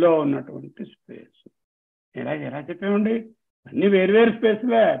బెజ్జంలో ఉన్నటువంటి స్పేసు. ఎలా చెప్పామండి? అన్ని వేరువేరు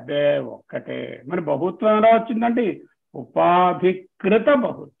స్పేస్లే, ఒక్కటే. మరి బహుత్వం ఎలా వచ్చిందండి? ఉపాధికృత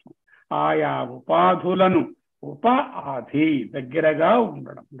బహుత్వం. ఆయా ఉపాధులను ఆధి దగ్గరగా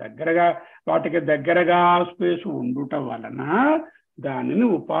ఉండడం, వాటికి దగ్గరగా స్పేస్ ఉండుట వలన దానిని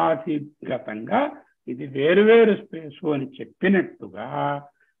ఉపాధిగతంగా ఇది వేరువేరు స్పేసు అని చెప్పినట్టుగా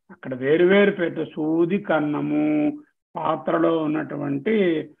అక్కడ వేరువేరు పేరు సూది కన్నము, పాత్రలో ఉన్నటువంటి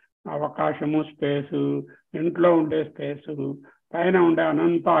అవకాశము స్పేసు, ఇంట్లో ఉండే స్పేసు, పైన ఉండే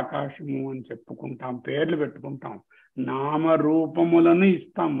అనంత ఆకాశము అని చెప్పుకుంటాం, పేర్లు పెట్టుకుంటాం. నామరూపములను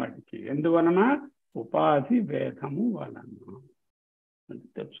ఇస్తాం వాటికి. ఎందువలన? ఉపాధి భేదము వలన. అది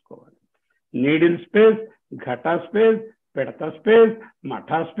తెలుసుకోవాలి. నీడిల్ స్పేస్, ఘట స్పేస్, పిడత స్పేస్, మఠ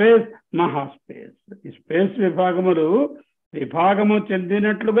స్పేస్, మహా స్పేస్. ఈ స్పేస్ విభాగము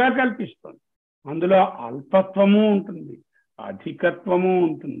చెందినట్లుగా కల్పిస్తుంది. అందులో అల్పత్వము ఉంటుంది, అధికత్వము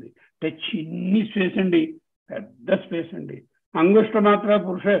ఉంటుంది. అంటే చిన్ని స్పేస్ అండి, పెద్ద స్పేస్ అండి. అంగుష్ట మాత్ర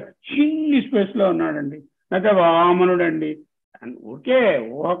పురుష చిన్ని స్పేస్ లో ఉన్నాడండి, లేకపోతే వామనుడండి. ఊరికే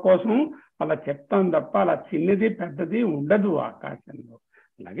ఊహ కోసం అలా చెప్తాం తప్ప అలా చిన్నది పెద్దది ఉండదు ఆకాశంలో.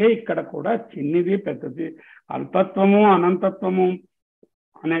 అలాగే ఇక్కడ కూడా చిన్నది పెద్దది, అల్పత్వము అనంతత్వము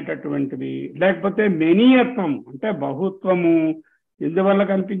అనేటటువంటివి, లేకపోతే మెనీయత్వం అంటే బహుత్వము ఎందువల్ల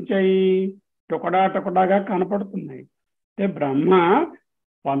కనిపించాయి? టొకడాగా కనపడుతున్నాయి. అంటే బ్రహ్మ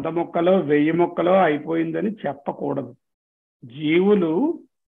 100 మొక్కలో 1000 మొక్కలో అయిపోయిందని చెప్పకూడదు.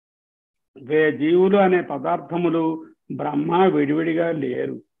 జీవులు అనే పదార్థములు బ్రహ్మ విడివిడిగా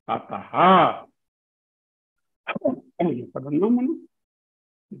లేరు. ఎక్కడున్నాం మనం?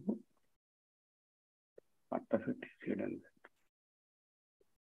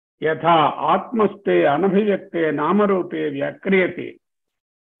 యథా ఆత్మస్తే అనభివ్యక్తే నామరూపే వ్యాక్రియతే.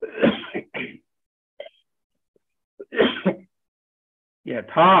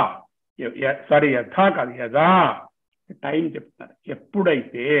 యథా కాదు, యథా టైం చెప్తున్నారు.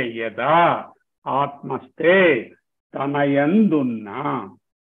 ఎప్పుడైతే యథా ఆత్మస్తే తనయందున్న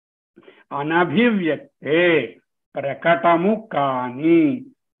అనభివ్యక్తే ప్రకటము కాని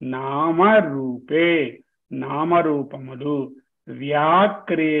నామరూపములు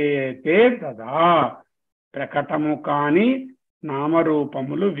వ్యాక్రియతే తదా. ప్రకటము కాని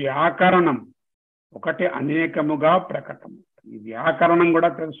నామరూపములు వ్యాకరణం ఒకటి అనేకముగా ప్రకటము. ఈ వ్యాకరణం కూడా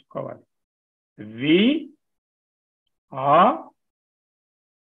తెలుసుకోవాలి.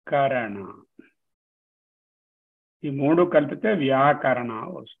 కరణ ఈ 3 కలిపితే వ్యాకరణ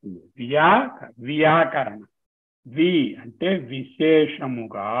వస్తుంది. వ్యాకరణ. అంటే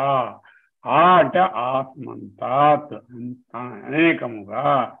విశేషముగా, అంటే ఆత్మంతాత్ అనేకముగా,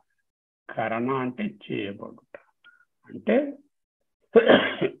 కరణ అంటే చేయబడుట. అంటే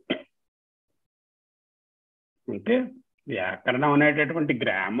వ్యాకరణం అనేటటువంటి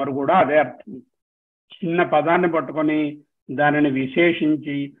గ్రామర్ కూడా అదే అర్థం. చిన్న పదాన్ని పట్టుకొని దానిని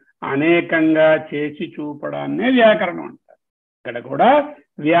విశేషించి అనేకంగా చేసి చూపడాన్నే వ్యాకరణం అంటారు. ఇక్కడ కూడా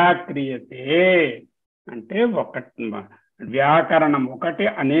వ్యాక్రియతే అంటే వ్యాకరణం ఒకటి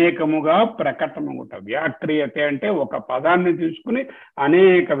అనేకముగా ప్రకటమగుట. వ్యాక్రియతే అంటే ఒక పదాన్ని తీసుకుని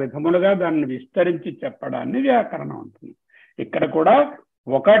అనేక విధములుగా దాన్ని విస్తరించి చెప్పడాన్ని వ్యాకరణం అంటుంది. ఇక్కడ కూడా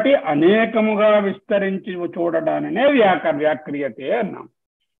ఒకటి అనేకముగా విస్తరించి చూడడానినే వ్యాక్రియతే అన్నాం.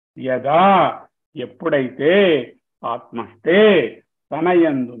 యదా ఎప్పుడైతే ఆత్మస్తే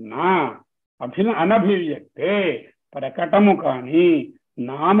తనయందున్న అనభివ్యక్తే ప్రకటము కాని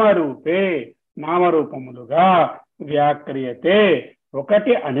నామరూపములుగా వ్యాక్రియతే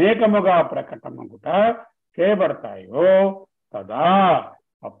ఒకటి అనేకముగా ప్రకటమగుట చేయబడతాయో తదా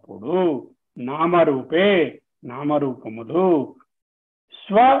అప్పుడు నామరూపములు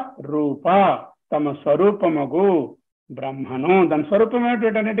స్వరూప తమ స్వరూపముగు బ్రహ్మను, దాని స్వరూపం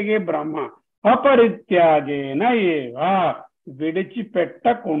ఏమిటన్నిటికీ బ్రహ్మ, అపరిత్యాగేన ఏవా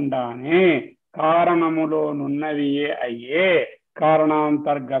విడిచిపెట్టకుండానే కారణములోనున్నవియే అయ్యే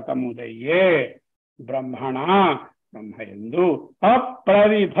కారణాంతర్గతముదయ్యే బ్రహ్మయందు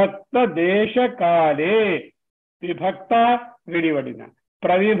అప్రవిభక్త దేశకాలే, విభక్త విడివడిన,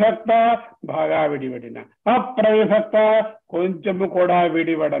 ప్రవిభక్త బాగా విడివడిన, అప్రవిభక్త కొంచెము కూడా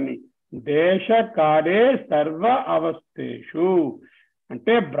విడివడని, దేశకాలే సర్వ అవస్థేషు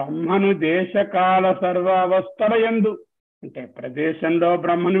అంటే బ్రహ్మను దేశకాల సర్వ అవస్థల యందు, అంటే ప్రదేశంలో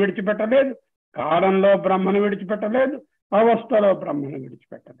బ్రహ్మను విడిచిపెట్టలేదు, కాలంలో బ్రహ్మను విడిచిపెట్టలేదు, అవస్థలో బ్రహ్మను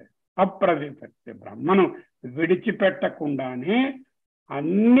విడిచిపెట్టలేదు. అప్రవిభక్తి బ్రహ్మను విడిచిపెట్టకుండానే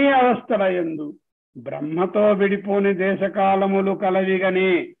అన్ని అవస్థల యందు బ్రహ్మతో విడిపోని దేశకాలములు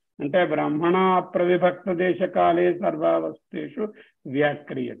కలవిగని, అంటే బ్రహ్మణ అప్రవిభక్త దేశకాలే సర్వావస్థేషు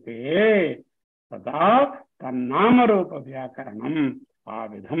వ్యాక్రియతే తదా తన్నామరూప వ్యాకరణం. ఆ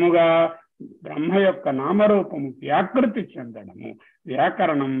విధముగా బ్రహ్మ యొక్క నామరూపము వ్యాకృతి చెందడము,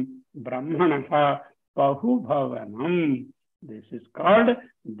 వ్యాకరణం బ్రహ్మణ బహుభవనం. This is called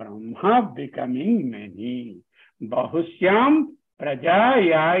Brahma becoming many. బహుశ్యాం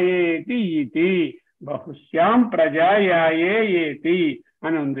ప్రజాయాయేతి ఇతి బహుశ్యాం ప్రజాయాయే ఏతి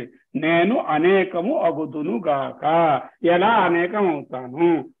అని ఉంది. నేను అనేకము అగుదును గాక. ఎలా అనేకం అవుతాను?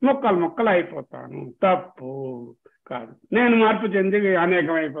 మొక్కలు మొక్కలు అయిపోతాను. తప్పు కాదు. నేను మార్పు చెంది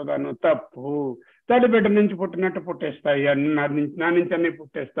అనేకం అయిపోతాను. తప్పు. తడిబిడ్డ నుంచి పుట్టినట్టు పుట్టేస్తాయి, నా నుంచి అన్ని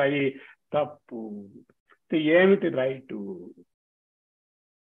పుట్టేస్తాయి. తప్పు. ఏమిటి రైటు?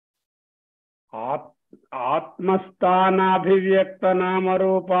 ఆత్మస్థానాభివ్యక్త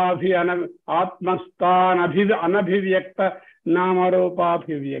అనభివ్యక్త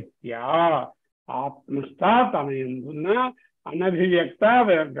నామరూపాభివ్యక్త్యా. ఆత్మస్థా తన యందున్న అనభివ్యక్త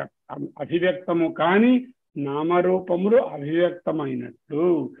అభివ్యక్తము కాని నామరూపములు అభివ్యక్తమైనట్లు.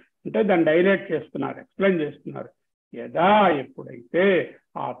 అంటే దాన్ని డైరెక్ట్ చేస్తున్నారు, ఎక్స్ప్లెయిన్ చేస్తున్నారు. యదా ఎప్పుడైతే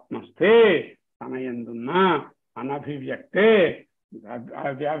ఆత్మస్థే తన యందున్న అనభివ్యక్తే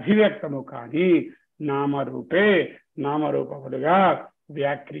అభివ్యక్తము కానీ నామరూపే నామరూపములుగా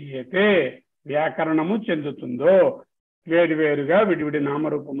వ్యాక్రియతే వ్యాకరణము చెందుతుందో, వేరువేరుగా విడివిడి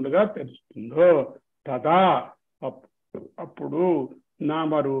నామరూపములుగా తెలుస్తుందో, తదా అప్పుడు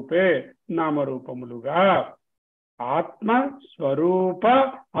నామరూపే నామరూపములుగా ఆత్మస్వరూప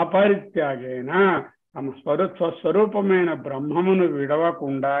అపరిత్యాగేన తమ స్వస్వరూపమైన బ్రహ్మమును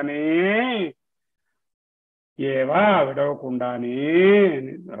విడవకుండానే విడవకుండానే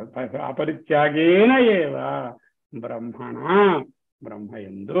అపరిత్యాగేన ఏవా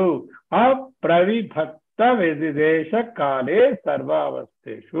బ్రహ్మయందు అప్రవిభక్త విదేశ కాలే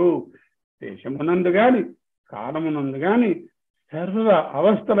సర్వావస్థేషు, దేశమునందు గాని కాలమునందు గాని సర్వ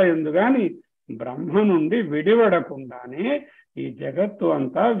అవస్థల యందు గాని బ్రహ్మ నుండి విడివడకుండానే ఈ జగత్తు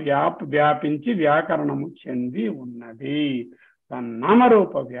అంతా వ్యాపించి వ్యాకరణము చెంది ఉన్నది.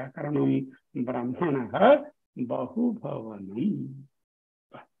 తన్నామరూప వ్యాకరణం బ్రహ్మణ బహుభవనం.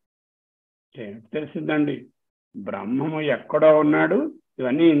 తెలిసిందండి, బ్రహ్మము ఎక్కడో ఉన్నాడు.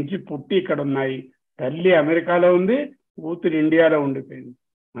 ఇవన్నీ ఇంచి పుట్టి ఇక్కడ ఉన్నాయి. తల్లి అమెరికాలో ఉంది, కూతురు ఇండియాలో ఉండిపోయింది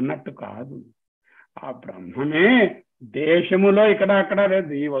అన్నట్టు కాదు. ఆ బ్రహ్మమే దేశములో ఇక్కడ అక్కడ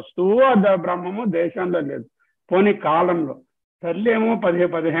లేదు. ఈ వస్తువు బ్రహ్మము దేశంలో లేదు. పోనీ కాలంలో తల్లి ఏమో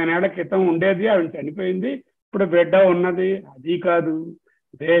 15 ఏళ్ల క్రితం ఉండేది, ఆవిడ చనిపోయింది, ఇప్పుడు బిడ్డ ఉన్నది. అది కాదు.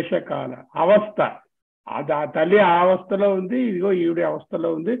 దేశకాల అవస్థ, అది ఆ తల్లి ఆ అవస్థలో ఉంది, ఇదిగో ఈవిడ అవస్థలో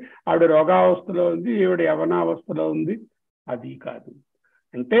ఉంది, ఆవిడ రోగావస్థలో ఉంది, ఈవిడ యవనావస్థలో ఉంది. అది కాదు.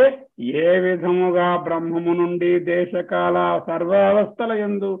 అంటే ఏ విధముగా బ్రహ్మము నుండి దేశకాల సర్వావస్థల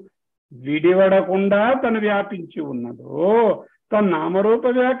యందు విడివడకుండా తను వ్యాపించి ఉన్నదో తన నామరూప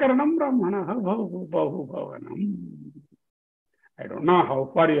వ్యాకరణం బ్రహ్మణ బహుభవనం. I don't know how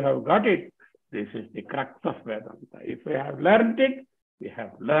far you have got it. This is the crux of Vedanta. If we have learned it, we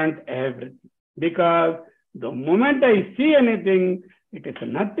have learned everything. Because the moment I see anything, it is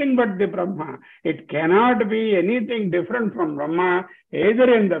nothing but the Brahma. It cannot be anything different from Brahma, either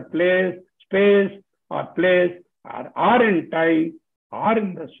in the space or place, or in time, or in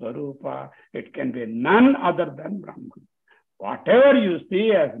the Swarupa. It can be none other than Brahma. Whatever you see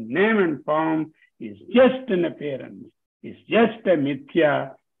as name and form is just an appearance, is just a mithya,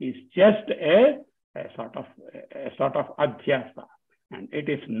 is just a sort of adhyasa, and it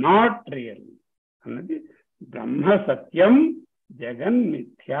is not real. అన్నది బ్రహ్మ సత్యం జగన్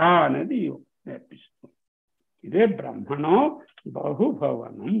మిథ్యా అనేది నేర్పిస్తుంది. ఇదే బ్రహ్మణో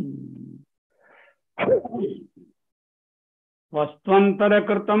బహుభవనం.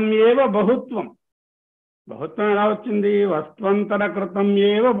 వస్త్వంతరకృతం ఏవ బహుత్వం. బహుత్వం ఎలా వచ్చింది? వస్త్వంతరకృతం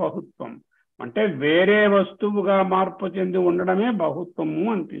ఏవ బహుత్వం అంటే వేరే వస్తువుగా మార్పు చెంది ఉండడమే బహుత్వము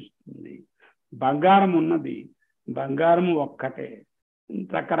అనిపిస్తుంది. బంగారం ఉన్నది, బంగారము ఒక్కటే,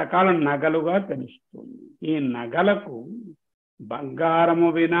 రకరకాల నగలుగా తెలుస్తుంది. ఈ నగలకు బంగారము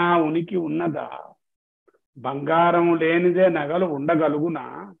వినా ఉనికి ఉన్నదా? బంగారము లేనిదే నగలు ఉండగలుగునా?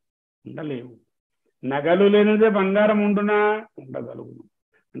 ఉండలేవు. నగలు లేనిదే బంగారం ఉండునా? ఉండగలుగును.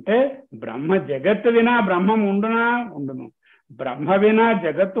 అంటే బ్రహ్మ జగత్తు వినా బ్రహ్మం ఉండునా? ఉండును. బ్రహ్మ వినా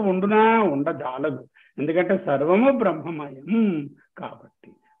జగత్తు ఉండునా? ఉండజాలదు. ఎందుకంటే సర్వము బ్రహ్మమయం కాబట్టి.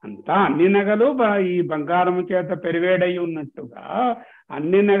 అంతా అన్ని నగలు ఈ బంగారము చేత పెరివేడై ఉన్నట్టుగా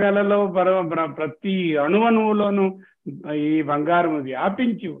అన్ని నగలలో ప్రతి అణువణువులోనూ ఈ బంగారము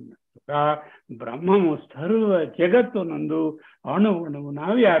వ్యాపించి ఉన్నట్టుగా బ్రహ్మము సర్వ జగత్తునందు అణువణువున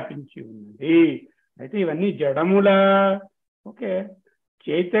వ్యాపించి ఉన్నది. అయితే ఇవన్నీ జడములా? ఓకే,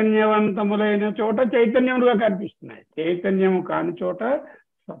 చైతన్యవంతములైన చోట చైతన్యములుగా కనిపిస్తున్నాయి, చైతన్యము కాని చోట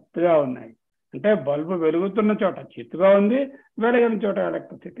సత్తుగా ఉన్నాయి. అంటే బల్బు వెలుగుతున్న చోట చిత్తుగా ఉంది, వెలగని చోట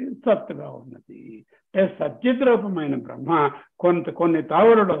ఎలక్ట్రిసిటీ సత్తుగా ఉన్నది. అంటే సచ్చిత్ రూపమైన బ్రహ్మ కొన్ని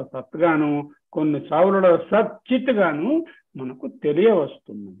తావులలో సత్తుగాను కొన్ని చావులలో సచ్చిత్తుగాను మనకు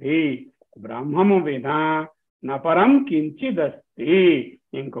తెలియవస్తున్నది. బ్రహ్మము వినా నపరం కించిదస్తి.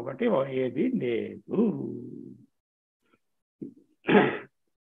 ఇంకొకటి ఏది లేదు.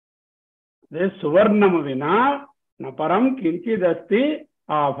 అదే సువర్ణము వినా నపరం కించిదస్తి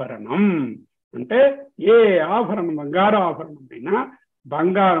ఆభరణం అంటే ఏ ఆభరణం, బంగారు ఆభరణం అయినా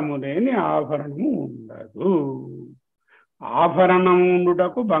బంగారము లేని ఆభరణము ఉండదు. ఆభరణము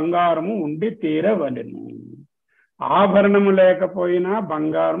ఉండుటకు బంగారము ఉండి తీరవలెను. ఆభరణము లేకపోయినా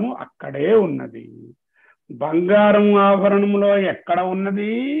బంగారము అక్కడే ఉన్నది. బంగారము ఆభరణములో ఎక్కడ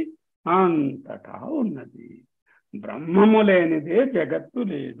ఉన్నది? అంతటా ఉన్నది. బ్రహ్మము లేనిదే జగత్తు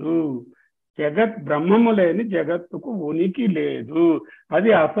లేదు. బ్రహ్మము లేని జగత్తుకు ఉనికి లేదు. అది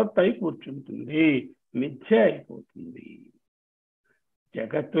అసత్ అయి కూర్చుంటుంది, మిథ్య అయిపోతుంది.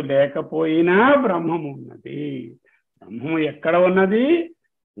 జగత్తు లేకపోయినా బ్రహ్మము ఉన్నది. బ్రహ్మము ఎక్కడ ఉన్నది?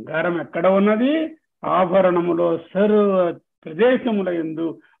 బంగారం ఎక్కడ ఉన్నది? ఆభరణములో సర్వ ప్రదేశముల యందు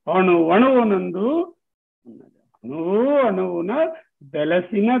అణువునందు ఉన్నది. అణువున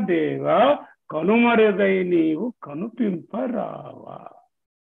వెలసిన దేవ కనుమరుగై నీవు కనుపింపరావా.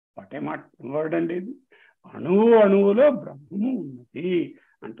 ఒకటే మాట వర్డ్ అండి ఇది. అణువులో బ్రహ్మము ఉన్నది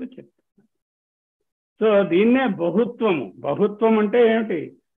అంటూ చెప్తున్నారు. సో దీన్నే బహుత్వం అంటే ఏమిటి?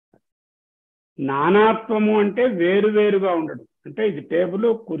 నానాత్వము అంటే వేరువేరుగా ఉండడం. అంటే ఇది టేబుల్,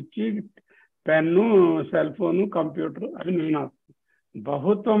 కుర్చీ, పెన్ను, సెల్ ఫోను, కంప్యూటర్, అది నానాత్వం.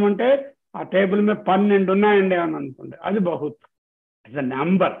 బహుత్వం అంటే ఆ టేబుల్ మీద 12 ఉన్నాయండి అని అనుకోండి, అది బహుత్వం. It's a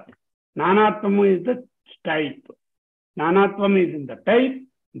number. నానాత్వము is the type. నానాత్వం is in the type,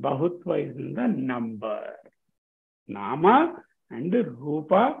 బహుత్వ is in the number. నామ and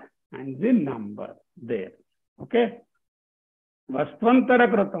Roopa and the number there. Okay. వస్త్వంతర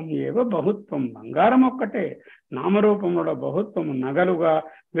కృతం ఏవ బహుత్వం. బంగారం ఒక్కటే, నామరూపముల బహుత్వము నగలుగా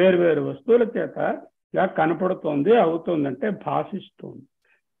వేరువేరు వస్తువుల చేత కనపడుతోంది, అవుతుందంటే భాషిస్తుంది.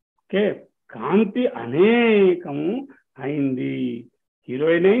 ఓకే. కాంతి అనేకము అయింది.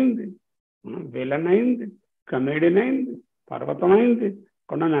 హీరోయిన్ అయింది, విలన్ అయింది, కమెడియన్ అయింది, పర్వతం అయింది,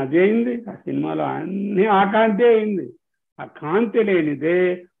 కొండ నది అయింది. ఆ సినిమాలో అన్ని ఆ కాంతి అయింది. ఆ కాంతి లేనిదే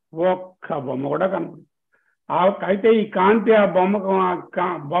ఒక్క బొమ్మ కూడా కనపడదు. అయితే ఈ కాంతి ఆ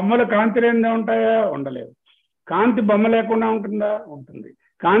బొమ్మలు కాంతి లేనిదే ఉంటాయా? ఉండలేవు. కాంతి బొమ్మ లేకుండా ఉంటుందా? ఉంటుంది.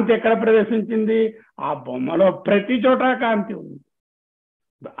 కాంతి ఎక్కడ ప్రవేశించింది? ఆ బొమ్మలో ప్రతి చోట కాంతి ఉంది.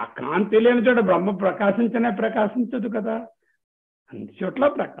 ఆ కాంతి లేని చోట బ్రహ్మ ప్రకాశించదు కదా. అన్ని చోట్ల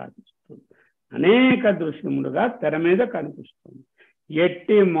ప్రకాశిస్తుంది. అనేక దృశ్యములుగా తెర మీద కనిపిస్తుంది.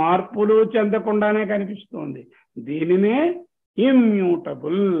 ఎట్టి మార్పులు చెందకుండానే కనిపిస్తుంది. దీనినే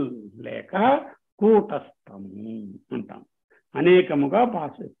ఇమ్యూటబుల్ లేక కూటస్థము అంటాం. అనేకముగా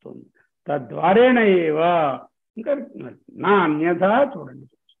భాషిస్తుంది. తద్వారేణ ఏవా. ఇంకా నా అన్యథ చూడండి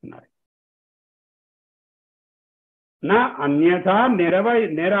చూస్తున్నారు. నా అన్యథ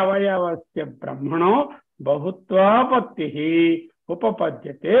నిరవయవస్య బ్రహ్మణో బహుత్వాపత్తి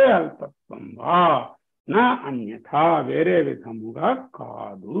ఉపపద్యతే అల్పత్వం వా. నా అన్యథ వేరే విధముగా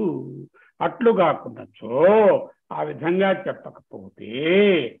కాదు. అట్లు కాకుండాచో ఆ విధంగా చెప్పకపోతే,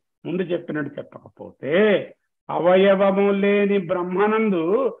 ముందు చెప్పినట్టు చెప్పకపోతే, అవయవము లేని బ్రహ్మనందు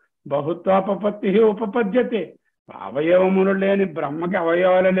బహుత్వాపత్తి ఉపపద్యతే. అవయవములు లేని బ్రహ్మకి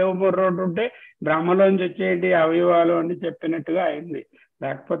అవయవాలు లేవు రోడ్డు ఉంటే బ్రహ్మలోంచి వచ్చేయండి అవయవాలు అని చెప్పినట్టుగా అయింది.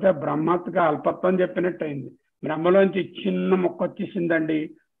 లేకపోతే బ్రహ్మకి అల్పత్వం చెప్పినట్టు అయింది. బ్రహ్మలోంచి చిన్న మొక్క వచ్చేసిందండి.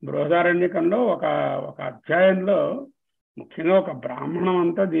 బృహదారణ్యకంలో ఒక అధ్యాయంలో ముఖ్యంగా ఒక బ్రాహ్మణం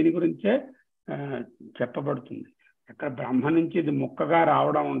అంతా దీని గురించే చెప్పబడుతుంది. అక్కడ బ్రహ్మ నుంచి ఇది మొక్కగా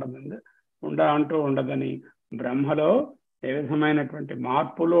రావడం ఉండదని, బ్రహ్మలో ఏ విధమైనటువంటి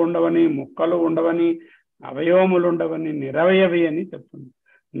మార్పులు ఉండవని, ముక్కలు ఉండవని, అవయవములు ఉండవని, నిరవయవి అని చెప్తుంది.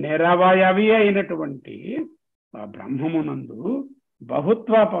 నిరవయవి అయినటువంటి ఆ బ్రహ్మమునందు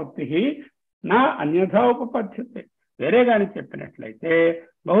బహుత్వాపత్తి నా అన్యథా ఉపపద్యతే. వేరే కానీ చెప్పినట్లయితే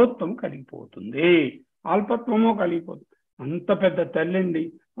బహుత్వం కలిగిపోతుంది, అల్పత్వము కలిగిపోతుంది. అంత పెద్ద తల్లిండి,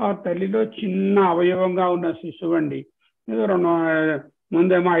 ఆ తల్లిలో చిన్న అవయవంగా ఉన్న శిశువు అండి, ఏదో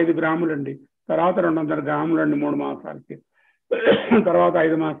ముందేమో 5 గ్రాములండి, తర్వాత 200 గ్రాములండి 3 మాసాలకి, తర్వాత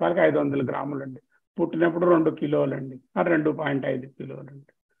 5 మాసాలకి 500 గ్రాములండి, పుట్టినప్పుడు 2 కిలోలండి, 2.5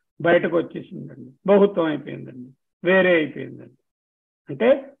 కిలోలండి, బయటకు వచ్చేసిందండి, బహుత్వం అయిపోయిందండి, వేరే అయిపోయిందండి. అంటే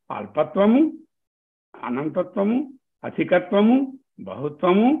అల్పత్వము, అనంతత్వము, అధికత్వము,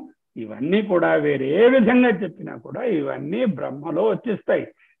 బహుత్వము ఇవన్నీ కూడా వేరే విధంగా చెప్పినా కూడా ఇవన్నీ బ్రహ్మలో వచ్చేస్తాయి.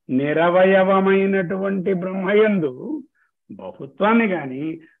 నిరవయవమైనటువంటి బ్రహ్మయందు బహుత్వాన్ని కానీ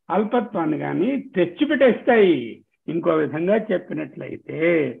అల్పత్వాన్ని కానీ తెచ్చిపెట్టేస్తాయి. ఇంకో విధంగా చెప్పినట్లయితే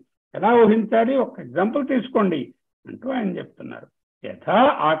ఎలా ఊహించాలి? ఒక ఎగ్జాంపుల్ తీసుకోండి అంటూ ఆయన చెప్తున్నారు. యథా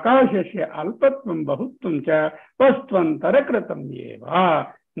ఆకాశస్య అల్పత్వం బహుత్వం చ వస్త్వంతర కృతం ఏవా.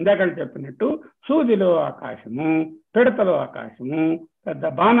 ఇందాక చెప్పినట్టు సూదిలో ఆకాశము, పిడతలో ఆకాశము, పెద్ద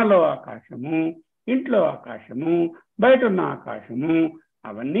బాణలో ఆకాశము, ఇంట్లో ఆకాశము, బయట ఉన్న ఆకాశము,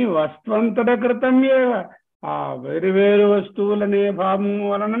 అవన్నీ వస్తువంతర కృతమే. ఆ వేరు వస్తువులనే భావము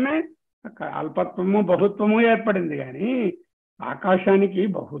వలననే అల్పత్వము బహుత్వము ఏర్పడింది. కానీ ఆకాశానికి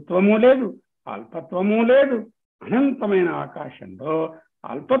బహుత్వము లేదు, అల్పత్వము లేదు. అనంతమైన ఆకాశంలో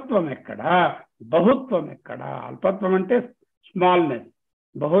అల్పత్వం ఎక్కడా, బహుత్వం ఎక్కడా? అల్పత్వం అంటే స్మాల్నెస్,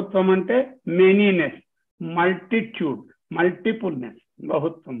 బహుత్వం అంటే మెనీనెస్, మల్టిట్యూడ్, మల్టిపుల్నెస్.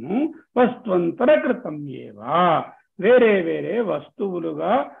 బహుత్వము వస్తువంతర కృతం ఏవా, వేరే వేరే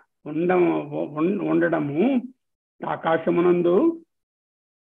వస్తువులుగా ఉండడము. ఆకాశమునందు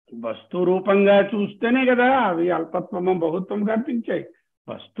వస్తు రూపంగా చూస్తేనే కదా అవి అల్పత్వము బహుత్వం కనిపించాయి.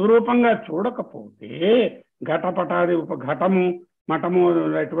 వస్తు రూపంగా చూడకపోతే ఘటపటాది ఘటము మఠము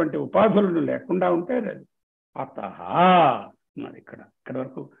అటువంటి ఉపాధులను లేకుండా ఉంటే అతః మరి ఇక్కడ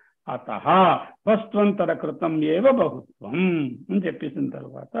వరకు అతః వస్త్వంతర కృతం ఏవ బహుత్వం అని చెప్పేసిన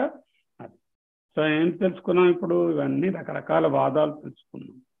తర్వాత సో ఏం తెలుసుకున్నాం ఇప్పుడు? ఇవన్నీ రకరకాల వాదాలు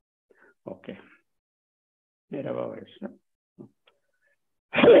తెలుసుకున్నాం. ఓకే, 20వ వయసు.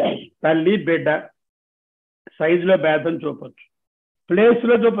 తల్లి బిడ్డ సైజులో భేదం చూపొచ్చు,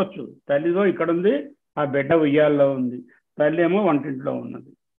 ప్లేస్లో చూపొచ్చు. తల్లిలో ఇక్కడ ఉంది, ఆ బిడ్డ ఉయ్యాల్లో ఉంది, తల్లి ఏమో వంటింట్లో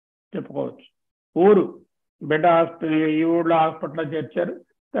ఉన్నది చెప్పుకోవచ్చు. ఊరు, బిడ్డ ఈ ఊళ్ళో హాస్పిటల్లో చేర్చారు,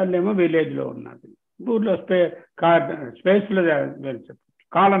 తల్లి ఏమో విలేజ్లో ఉన్నది. ఊర్లో స్పేస్లో చెప్పచ్చు.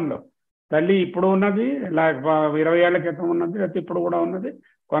 కాలంలో తల్లి ఇప్పుడు ఉన్నది, 20 ఏళ్ల క్రితం ఉన్నది, లేకపోతే ఇప్పుడు కూడా ఉన్నది,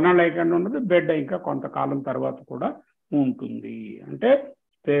 కొన్నాళ్ళు అయిపోయింది ఉన్నది. బిడ్డ ఇంకా కొంతకాలం తర్వాత కూడా ఉంటుంది. అంటే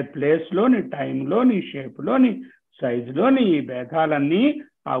ప్లేస్లోని, టైంలోని, షేప్లోని, సైజులోని ఈ భేదాలన్నీ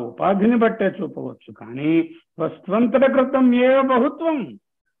ఆ ఉపాధిని బట్టే చూపవచ్చు. కానీ వస్త్వంతర కృతం ఏవ బహుత్వం,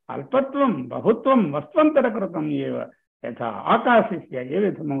 అల్పత్వం బహుత్వం వస్త్వంతర కృతం ఏవ యథా ఆకాశస్య ఏ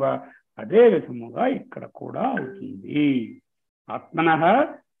విధముగా అదే విధముగా ఇక్కడ కూడా అవుతుంది. ఆత్మనః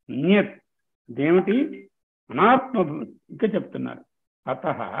అన్యత్, అదేమిటి? అనాత్మ. ఇంకా చెప్తున్నారు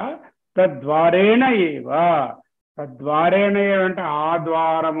అతః తద్వారేణ ఏవ, తద్వారేణ ఏవంటే ఆ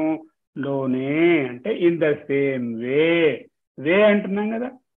ద్వారములోనే, అంటే ఇన్ ద సేమ్ వే, వే అంటున్నాం కదా,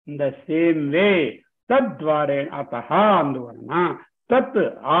 ఇన్ ద సేమ్ వే. తద్వారేణ అతః అందువలన, తత్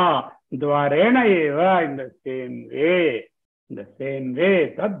ఆ ద్వారేణ ఏవ in the same way, in the same way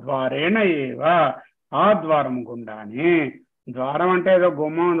తద్వారేణ ఏవ ఆ ద్వారం గుండానే. ద్వారం అంటే ఏదో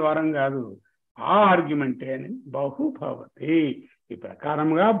గుమ్మం ద్వారం కాదు, ఆ ఆర్గ్యుమెంటే బహుభవతి. ఈ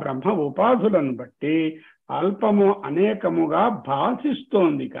ప్రకారముగా బ్రహ్మ ఉపాధులను బట్టి అల్పము అనేకముగా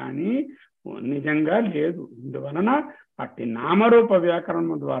భాషిస్తోంది, కానీ నిజంగా లేదు. ఇందువలన అట్టి నామరూప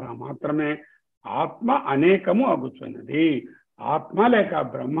వ్యాకరణము ద్వారా మాత్రమే ఆత్మ అనేకము అగుచున్నది. ఆత్మ లేక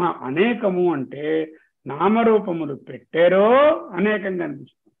బ్రహ్మ అనేకము అంటే నామరూపములు పెట్టారో అనేకంగా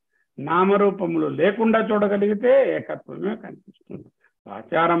అనిపిస్తుంది, నామరూపములు లేకుండా చూడగలిగితే ఏకత్వమే కనిపిస్తుంది.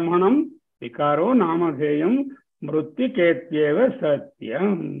 ఆచారమ్మణం వికారో నామధేయం మృత్తికేత్యేవ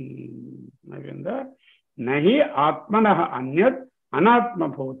సత్యం. నహి ఆత్మనః అన్యత్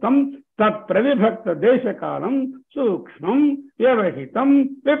అనాత్మభూతం తత్ ప్రవిభక్త దేశకాలం సూక్ష్మం వ్యవహితం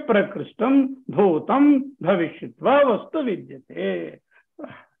విప్రకృష్టం భూతం భవిష్యత్వా వస్తు విద్యతే.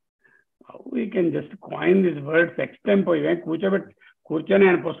 We can just coin these words extempo. ఇవే కూర్చొని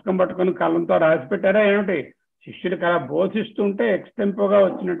ఆయన పుస్తకం పట్టుకొని కళ్ళంతో రాసి పెట్టారా ఏమిటి? శిష్యుడికి అలా బోధిస్తుంటే ఎక్స్టెంపోగా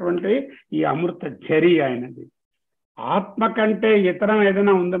వచ్చినటువంటి ఈ అమృత ఝరి ఆయనది. ఆత్మ కంటే ఇతరం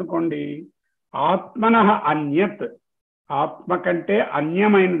ఏదైనా ఉందనుకోండి, ఆత్మనః అన్యత్, ఆత్మ కంటే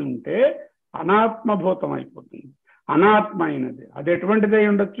అన్యమైనది ఉంటే అనాత్మభూతం అయిపోతుంది. అనాత్మ అయినది అది ఎటువంటిదై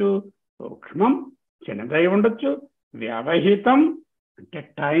ఉండొచ్చు? సూక్ష్మం, చిన్నదై ఉండొచ్చు. వ్యవహితం అంటే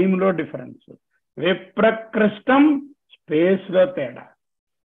టైంలో డిఫరెన్స్. విప్రకృష్టం, స్పేస్లో తేడా.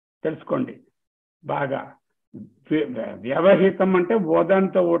 తెలుసుకోండి బాగా. వ్యవహితం అంటే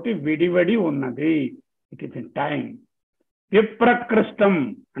ఓదంతో ఒకటి విడివడి ఉన్నది, ఇట్ ఈస్ ఇన్ టైం. విప్రకృష్టం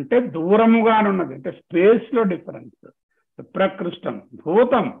అంటే దూరముగానున్నది, అంటే స్పేస్లో డిఫరెన్స్. విప్రకృష్టం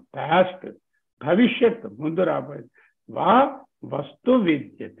భూతం, పాస్ట్, భవిష్యత్ ముందు రాబోయేది. వస్తు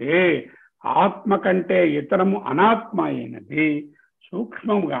విద్యతే, ఆత్మ కంటే ఇతరము అనాత్మ అయినది,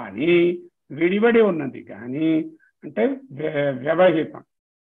 సూక్ష్మం కానీ విడివడి ఉన్నది కానీ, అంటే వ్యవహితం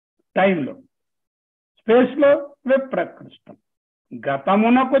టైంలో, స్పేస్లో విప్రకృష్టం,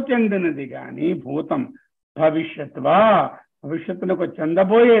 గతమునకు చెందినది కానీ భూతం, భవిష్యత్వా భవిష్యత్తునకు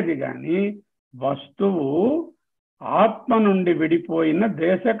చెందబోయేది కానీ వస్తువు ఆత్మ నుండి విడిపోయిన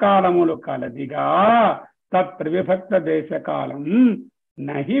దేశకాలములు కలదిగా తత్విభక్త దేశకాలం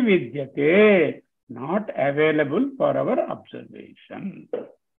నహి విద్యతే, not available for hour observation.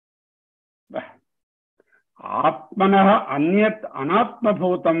 ఆత్మనః అన్యత్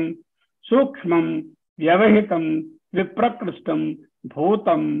అనాత్మభూతం సూక్ష్మం వ్యవహితం విప్రకృష్టం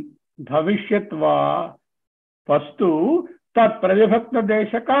భూతం భవిష్యత్ వా వస్తు తత్ ప్రవిభక్త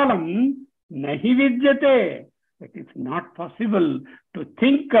దేశకాలం నహి విద్యతే. It is not possible to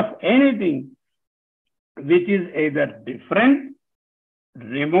think of anything which is either different,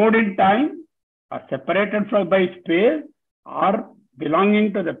 removed in time, or separated from by space, or belonging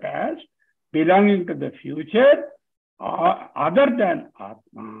to the past, belonging to the future, or other than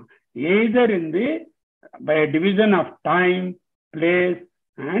Atma, either in the by a division of time, place,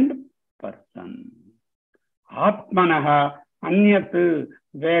 and person. Atmanah anyat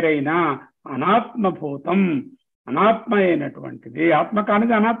vereina anatmabhutam, అనాత్మ అయినటువంటిది. ఆత్మ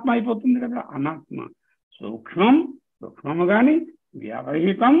కానిది అనాత్మ అయిపోతుంది కదా. అనాత్మ సూక్ష్మం, సూక్ష్మము కానీ,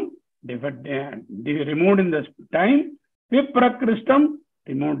 వ్యవహితం removed in the time, విప్రకృష్టం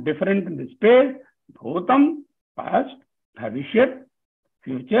removed different in the space, భూతం పాస్ట్, భవిష్యత్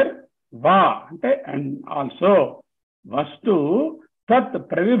ఫ్యూచర్, వా అంటే అండ్ ఆల్సో, వస్తు తత్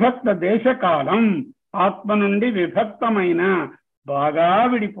ప్రవిభక్త దేశకాలం ఆత్మ నుండి విభక్తమైన బాగా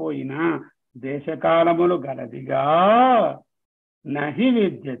విడిపోయిన దేశకాలములు గలదిగా నహి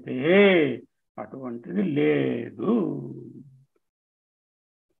విద్యతే, అటువంటిది లేదు.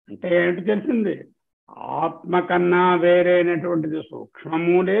 అంటే ఏంటి తెలిసింది? ఆత్మ కన్నా వేరైనటువంటిది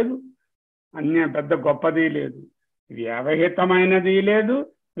సూక్ష్మము లేదు, అన్య పెద్ద గొప్పది లేదు, వ్యవహితమైనది లేదు,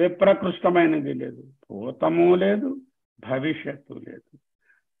 విప్రకృష్టమైనది లేదు, భూతము లేదు, భవిష్యత్తు లేదు.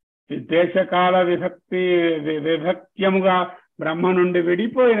 దేశకాల విభక్త్యముగా బ్రహ్మ నుండి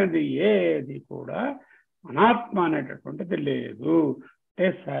విడిపోయినది ఏది కూడా అనాత్మ అనేటటువంటిది లేదు. అంటే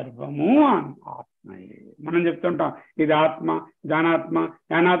సర్వము ఆత్మయే. మనం చెప్తుంటాం ఇది ఆత్మ, ఇది అనాత్మ,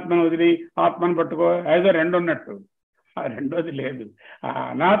 అనాత్మను వదిలి ఆత్మను పట్టుకో, ఏదో రెండు ఉన్నట్టు. ఆ రెండోది లేదు. ఆ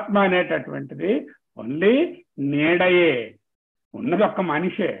అనాత్మ అనేటటువంటిది ఓన్లీ నీడయే, ఉన్నది ఒక్క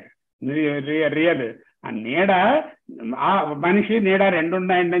మనిషే, రియల్. ఆ నీడ, ఆ మనిషి నీడ రెండు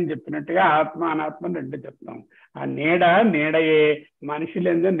ఉన్నాయండి అని చెప్పినట్టుగా ఆత్మ అనాత్మ రెండు చెప్తాం. ఆ నీడయే. మనిషి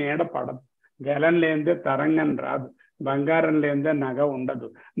లేనిదే నీడ పడదు, జలం లేనిదే తరంగం రాదు, బంగారం లేనిదే నగ ఉండదు,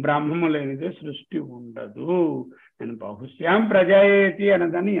 బ్రహ్మము లేనిదే సృష్టి ఉండదు. నేను బహుశ్యాం ప్రజాయేతి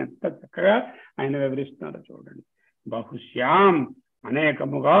అన్నదాన్ని ఎంత చక్కగా ఆయన వివరిస్తున్నారో చూడండి. బహుశ్యాం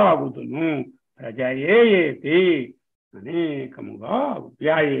అనేకముగా అగుదును, ప్రజాయేతి అనేకముగా,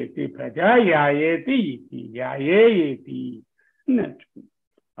 వ్యాయేతి ప్రజా యాయేతి యాయేతి నేర్చుకుంది.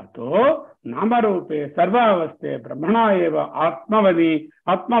 అతో నామరూపే సర్వావస్థే బ్రహ్మణా ఏవ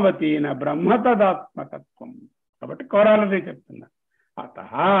ఆత్మవతీన బ్రహ్మ తదాత్మకత్వం. కాబట్టి కోరాలదే చెప్తున్నారు. అత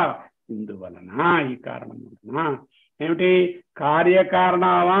ఇందువలన, ఈ కారణం వలన ఏమిటి?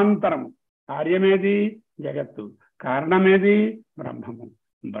 కార్యకారణావాంతరము. కార్యమేది? జగత్తు. కారణమేది? బ్రహ్మము.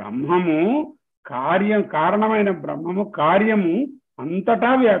 బ్రహ్మము కారణమైన బ్రహ్మము కార్యము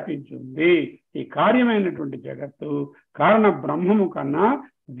అంతటా వ్యాపించింది. ఈ కార్యమైనటువంటి జగత్తు కారణ బ్రహ్మము కన్నా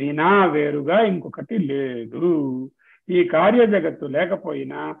వినా వేరుగా ఇంకొకటి లేదు. ఈ కార్య జగత్తు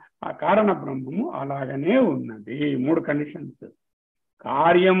లేకపోయినా ఆ కారణ బ్రహ్మము అలాగనే ఉన్నది. మూడు కండిషన్స్.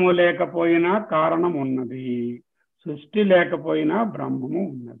 కార్యము లేకపోయినా కారణం ఉన్నది, సృష్టి లేకపోయినా బ్రహ్మము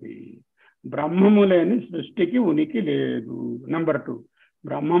ఉన్నది. బ్రహ్మము లేని సృష్టికి ఉనికి లేదు. నెంబర్ 2,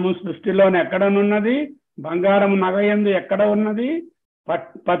 బ్రహ్మము సృష్టిలోని ఎక్కడనున్నది? బంగారము నగయందు ఎక్కడ ఉన్నది?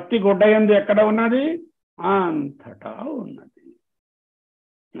 పత్తి గుడ్డయందు ఎక్కడ ఉన్నది? అంతటా ఉన్నది.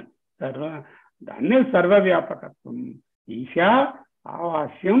 దాన్ని సర్వవ్యాపకత్వం. ఈశా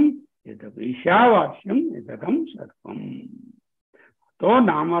ఆవాస్యం ఈశావాస్యం ఇదగం సర్వం. తో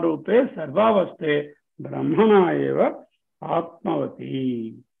నామరూపే సర్వావస్థే బ్రహ్మణ ఏవ ఆత్మవతి.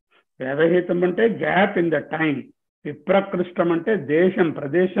 వ్యవహితం అంటే గ్యాప్ ఇన్ ద టైం, విప్రకృష్టం అంటే దేశం,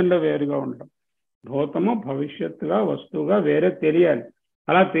 ప్రదేశంలో వేరుగా ఉండడం, భూతము భవిష్యత్తుగా వస్తువుగా వేరే తెలియాలి.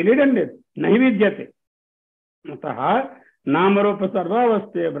 అలా తెలియడం లేదు, నైవేద్యతే. అత నామరూప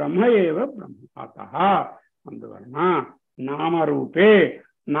సర్వావస్థే బ్రహ్మ ఏవ బ్రహ్మ. అత అందువలన నామరూపే,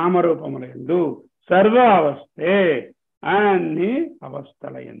 నామరూపములందు, సర్వావస్థే అన్ని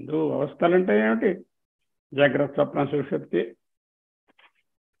అవస్థల యందు. అవస్థలు అంటే ఏమిటి? జాగ్రత్త, స్వప్న, సుషుప్తి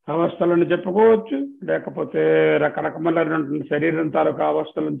అవస్థలను చెప్పుకోవచ్చు, లేకపోతే రకరకమైన శరీరం తాలూకా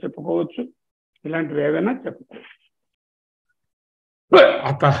అవస్థలను చెప్పుకోవచ్చు, ఇలాంటివి ఏవైనా చెప్పుకోవచ్చు.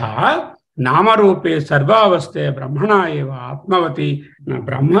 అత నామరూపే సర్వావస్థే బ్రహ్మణ ఏవ ఆత్మవతి నా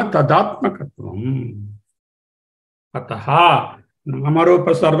బ్రహ్మ తదాత్మకత్వం. అత నామరూప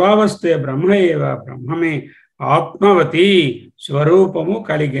సర్వావస్థే బ్రహ్మ ఏవ బ్రహ్మమే ఆత్మవతి స్వరూపము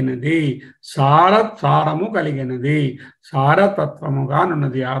కలిగినది, సారము కలిగినది,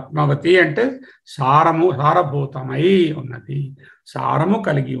 సారతత్వముగానున్నది. ఆత్మవతి అంటే సారభూతమై ఉన్నది, సారము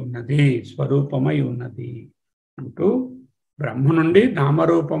కలిగి ఉన్నది, స్వరూపమై ఉన్నది అంటూ బ్రహ్మ నుండి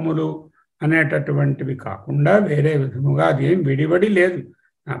నామరూపములు అనేటటువంటివి కాకుండా వేరే విధముగా అది ఏం విడివడి లేదు.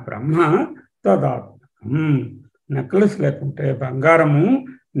 ఆ బ్రహ్మ తదాత్మకం. నెక్లెస్ లేకుంటే బంగారము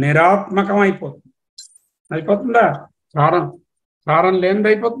నిరాత్మకం అయిపోతుందా? సారం లేనిది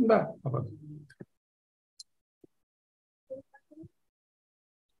అయిపోతుందా?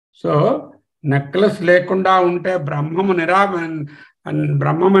 సో నెక్లెస్ లేకుండా ఉంటే బ్రహ్మం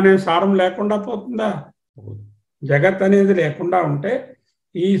అనే సారం లేకుండా పోతుందా? జగత్ అనేది లేకుండా ఉంటే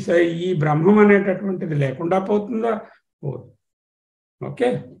ఈ బ్రహ్మం అనేటటువంటిది లేకుండా పోతుందా? పోదు. ఓకే,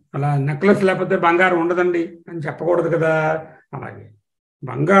 అలా నెక్లెస్ లేకపోతే బంగారం ఉండదండి అని చెప్పకూడదు కదా. అలాగే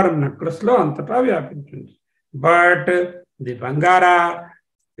బంగారం నెక్లెస్లో అంతటా వ్యాపించింది. But the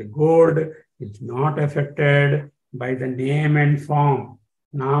the gold is not affected by the name and form.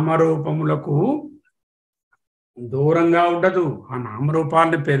 నామరూపములకు దూరంగా ఉండదు, ఆ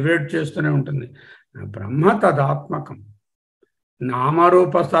నామరూపాలని పెర్వేట్ చేస్తూనే ఉంటుంది. బ్రహ్మ తదాత్మకం.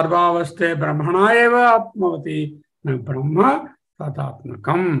 నామరూప సర్వావస్థే బ్రహ్మణా ఏవ ఆత్మవతి. బ్రహ్మ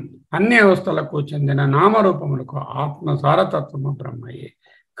తదాత్మకం. అన్ని అవస్థలకు చెందిన నామరూపములకు ఆత్మసారతత్వము బ్రహ్మయే,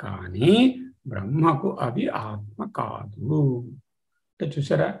 కానీ బ్రహ్మకు అవి ఆత్మ కాదు. అంటే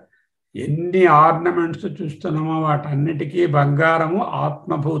చూసారా, ఎన్ని ఆర్నమెంట్స్ చూస్తున్నామో వాటన్నిటికీ బంగారము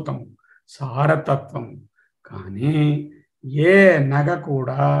ఆత్మభూతము, సారతత్వము. కానీ ఏ నగ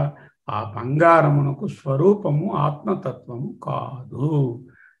కూడా ఆ బంగారమునకు స్వరూపము ఆత్మతత్వము కాదు.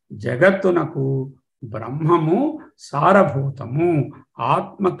 జగత్తునకు బ్రహ్మము సారభూతము,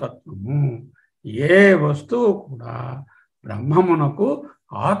 ఆత్మతత్వము. ఏ వస్తువు కూడా బ్రహ్మమునకు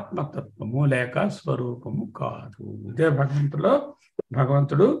ఆత్మతత్వము లేక స్వరూపము కాదు. ఇదే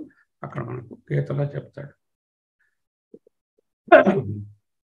భగవంతుడు అక్కడ మనకు గీతలో చెప్తాడు.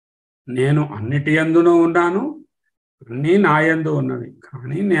 నేను అన్నిటి యందునూ ఉన్నాను, అన్నీ నా యందు ఉన్నవి,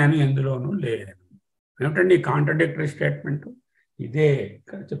 కానీ నేను ఎందులోనూ లేను. ఏమిటండి ఈ కాంట్రడిక్టరీ స్టేట్మెంట్? ఇదే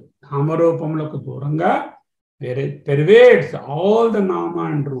నామరూపములకు దూరంగా pervades all the nama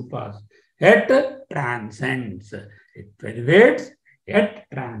and rupas, yet transcends. It pervades, yet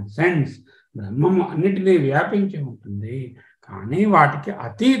transcends. బ్రహ్మము అన్నిటినీ వ్యాపించి ఉంటుంది, కానీ వాటికి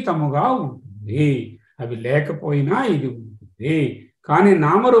అతీతముగా ఉంటుంది. అవి లేకపోయినా ఇది ఉంటుంది, కానీ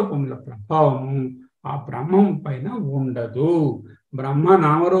నామరూపముల ప్రభావము ఆ బ్రహ్మము పైన ఉండదు. బ్రహ్మ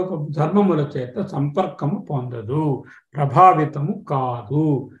నామరూప ధర్మముల చేత సంపర్కము పొందదు, ప్రభావితము కాదు.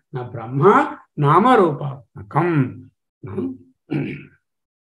 నా బ్రహ్మ నామరూపాత్మకం.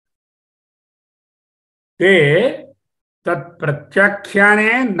 తే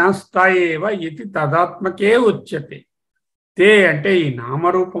తత్ప్రత్యాఖ్యానే నస్తాయేవ ఇది తదాత్మకే ఉచ్యతే. తే అంటే ఈ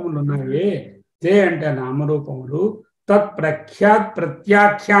నామరూపములు ఉన్నవే, తే అంటే నామరూపములు,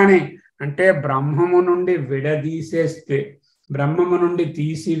 ప్రత్యాఖ్యానే అంటే బ్రహ్మము నుండి విడదీసేస్తే, బ్రహ్మము నుండి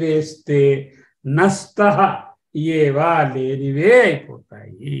తీసివేస్తే నస్తః ఏవా లేనివే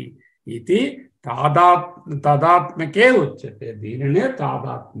అయిపోతాయి. ఇది తాదాత్మకే ఉచ్యతే. దీనినే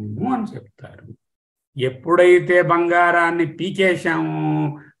తాదాత్మ్యము అని చెప్తారు. ఎప్పుడైతే బంగారాన్ని పీకేశాము,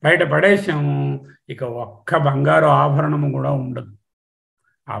 బయట పడేసాము, ఇక ఒక్క బంగారు ఆభరణము కూడా ఉండదు,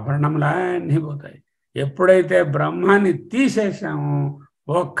 ఆభరణములా అన్నీ పోతాయి. ఎప్పుడైతే బ్రహ్మాన్ని తీసేసాము,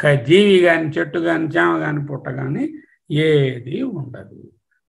 ఒక్క జీవి కానీ, చెట్టు కానీ, చేమ కానీ, పుట్ట కానీ ఏది ఉండదు.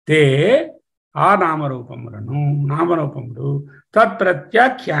 తే ఆ నామరూపములు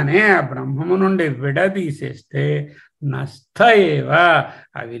తత్ప్రత్యాఖ్యానే ఆ బ్రహ్మము నుండి విడదీసేస్తే నస్థయేవ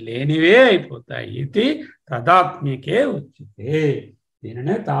అవి లేనివే అయిపోతాయి. ఇది తదాత్మ్యకే ఉచ్యతే.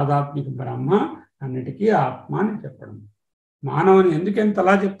 దీనినే తాదాత్మిక బ్రహ్మ, అన్నిటికీ ఆత్మ అని చెప్పడం. మానవుని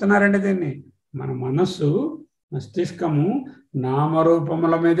ఎందుకెంతలా చెప్తున్నారండి దీన్ని? మన మనస్సు, మస్తిష్కము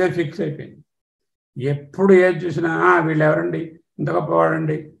నామరూపముల మీదే ఫిక్స్ అయిపోయింది. ఎప్పుడు ఏది చూసినా వీళ్ళు ఎవరండి, ఇంత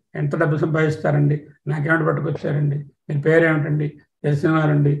గొప్పవాడండి, ఎంత డబ్బు సంపాదిస్తారండి, నాకేమిటి పట్టుకొచ్చారండి, మీ పేరేమిటండి, తెలిసిన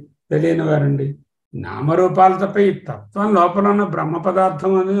వారండి, తెలియని వారండి. నామరూపాలు తప్ప ఈ తత్వం లోపల ఉన్న బ్రహ్మ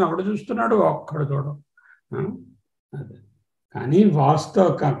పదార్థం అని ఎవడు చూస్తున్నాడు? ఒక్కడు చూడడం. అదే కానీ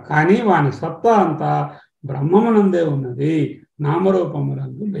వాని సత్తా అంతా బ్రహ్మమునందే ఉన్నది,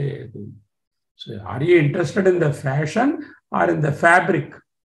 నామరూపములందు లేదు. So are you interested in the fashion are in the fabric?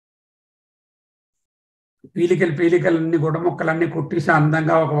 పీలికలన్నీ గుడముక్కలన్నీ కుట్టేసి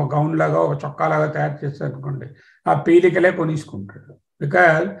అందంగా ఒక గౌన్ లాగా, ఒక చొక్కాలాగా తయారు చేస్తారనుకోండి, ఆ పీలికలే కొనిసుకుంటాడు.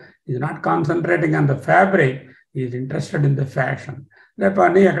 Because is not concentrating on the fabric, is interested in the fashion. రేపు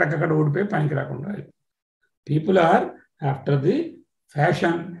అన్నీ ఎక్కడికక్కడ ఊడిపోయి పనికి రాకుండా. People are after the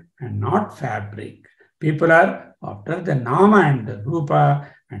fashion and not fabric. People are after the nama and the rupa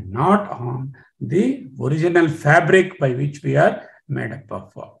and not on the original fabric by which we are made up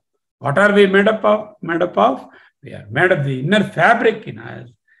of. What are we made up of? We are made of the inner fabric in us.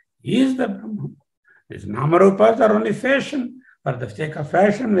 He is the Brahman. These Namarupas are only fashion. For the sake of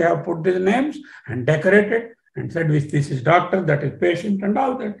fashion, we have put these names and decorated and said, this is doctor, that is patient, and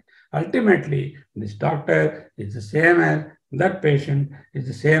all that. Ultimately, this doctor is the same as that patient, is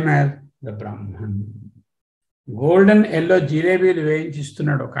the same as the Brahman. Golden yellow జిలేబీలు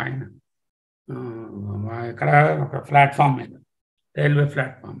వేయించిస్తున్నాడు ఒక ఆయన ఇక్కడ ఒక platform మీద, railway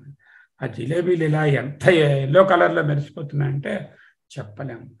platform మీద. ఆ జిలేబీలు ఇలా ఎంత yellow కలర్లో మెరిసిపోతున్నాయంటే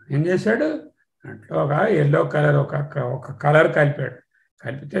చెప్పలేము. ఏం చేశాడు, అట్లా ఒక ఎల్లో కలర్ ఒక కలర్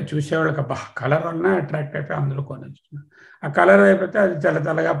కలిపితే చూసేవాళ్ళకి కలర్ వలన అట్రాక్ట్ అయిపోయి అందులో కొనేస్తున్నాడు. ఆ కలర్ అయిపోతే అది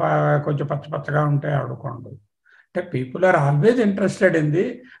తెల్లగా కొంచెం పచ్చగా ఉంటే ఆడుకోండు. అంటే people are always interested in the,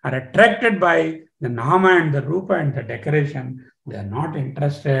 are attracted by the nama and the rupa and the decoration. They are not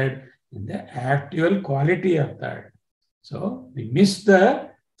interested in the actual quality of that. So we miss the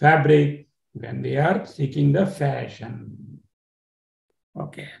fabric when we are seeking the fashion.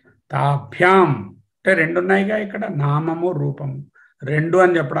 Okay. తాభ్యాం అంటే రెండు ఉన్నాయిగా ఇక్కడ, నామము రూపము రెండు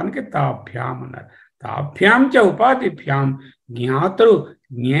అని చెప్పడానికి తాభ్యాం అన్నారు. తాభ్యాం చ ఉపాధిభ్యాం జ్ఞాతృ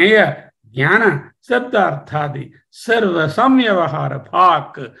జ్ఞేయ జ్ఞాన శబ్దార్థాది సర్వ సంవ్యవహార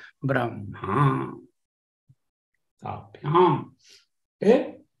భాక్ బ్రహ్మ. తాభ్యాం అంటే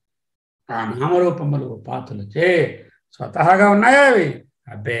ఆ నామరూపములు ఉపాధులచే స్వతహాగా ఉన్నాయా అవి?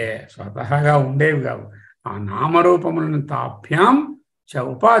 అబ్బే, స్వతహాగా ఉండేవి కావు. ఆ నామరూపములను తాభ్యాం చ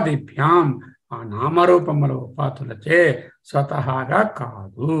ఉపాధిభ్యాం, ఆ నామరూపముల ఉపాధులచే స్వతహాగా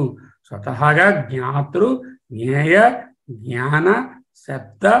కాదు. స్వతహాగా జ్ఞాతృ జ్ఞేయ జ్ఞాన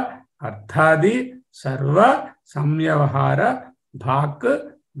శబ్ద అర్థాది సర్వ సంవ్యవహార భాక్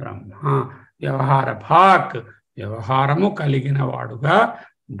బ్రహ్మ. వ్యవహార భాక్, వ్యవహారము కలిగిన వాడుగా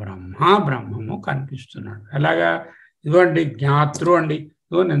బ్రహ్మము కనిపిస్తున్నాడు. అలాగా ఇదిగోండి జ్ఞాతృ అండి,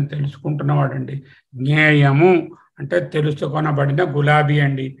 ఇదిగో నేను తెలుసుకుంటున్నవాడండి. జ్ఞేయము అంటే తెలుసుకొనబడిన గులాబీ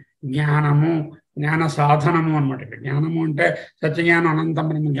అండి. జ్ఞానము జ్ఞాన సాధనము అన్నమాట. జ్ఞానము అంటే సత్యజ్ఞానం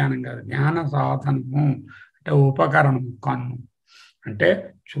అనంతమైన జ్ఞానం కాదు, జ్ఞాన సాధనము అంటే ఉపకరణము. కన్ను అంటే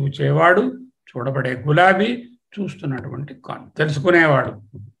చూచేవాడు, చూడబడే గులాబీ, చూస్తున్నటువంటి కన్ను. తెలుసుకునేవాడు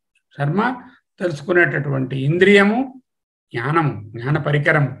శర్మ, తెలుసుకునేటటువంటి ఇంద్రియము జ్ఞానము, జ్ఞాన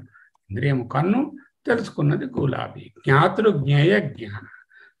పరికరము. ఇంద్రియము కన్ను, తెలుసుకున్నది గులాబీ. జ్ఞాతులు జ్ఞేయ జ్ఞాన.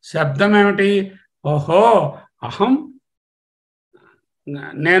 శబ్దం ఏమిటి? ఓహో అహం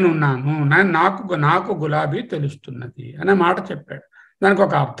నేనున్నాను, నాకు గులాబీ తెలుస్తున్నది అనే మాట చెప్పాడు. దానికి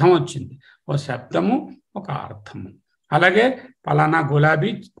ఒక అర్థం వచ్చింది. ఓ శబ్దము, ఒక అర్థము. అలాగే పలానా గులాబీ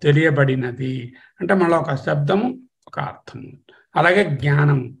తెలియబడినది అంటే మళ్ళీ ఒక శబ్దము, ఒక అర్థము. అలాగే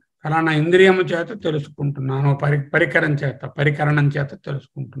జ్ఞానము, ఫలానా ఇంద్రియము చేత తెలుసుకుంటున్నాను, పరికరణం చేత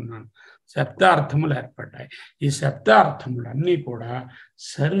తెలుసుకుంటున్నాను. శబ్ద అర్థములు ఏర్పడ్డాయి. ఈ శబ్ద అర్థములన్నీ కూడా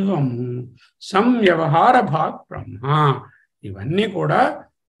సర్వము సంవ్యవహార భాగ్ బ్రహ్మ. ఇవన్నీ కూడా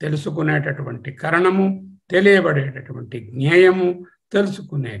తెలుసుకునేటటువంటి కరణము, తెలియబడేటటువంటి జ్ఞేయము,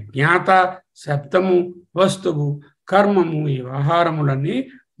 తెలుసుకునే జ్ఞాత, శబ్దము, వస్తువు, కర్మము, ఈ వ్యవహారములన్నీ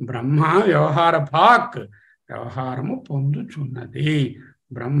బ్రహ్మ వ్యవహార భాక్, వ్యవహారము పొందుచున్నది.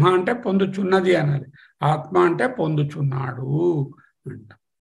 బ్రహ్మ అంటే పొందుచున్నది అన్నది, ఆత్మ అంటే పొందుచున్నాడు అంట.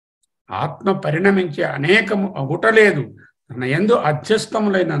 ఆత్మ పరిణమించే అనేకము అగుటలేదు, తన యందు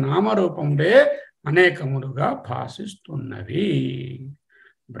అధ్యస్థములైన నామరూపములే అనేకములుగా భాషిస్తున్నవి.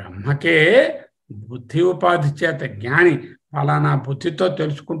 బ్రహ్మకే బుద్ధి ఉపాధి చేత జ్ఞాని ఫలానా బుద్ధితో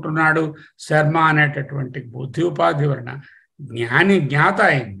తెలుసుకుంటున్నాడు. శర్మ అనేటటువంటి బుద్ధి ఉపాధి వలన జ్ఞాని జ్ఞాత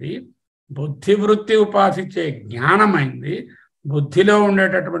అయింది. బుద్ధి వృత్తి ఉపాధి చే జ్ఞానమైంది. బుద్ధిలో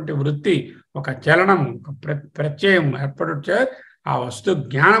ఉండేటటువంటి వృత్తి ఒక చలనము, ఒక ప్రత్యయం ఏర్పడుచే ఆ వస్తు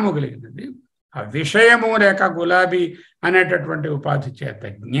జ్ఞానము కలిగినది. ఆ విషయము లేక గులాబీ అనేటటువంటి ఉపాధి చేత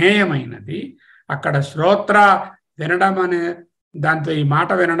జ్ఞేయమైనది. అక్కడ శ్రోత్ర వినడం అనే దాంట్లో, ఈ మాట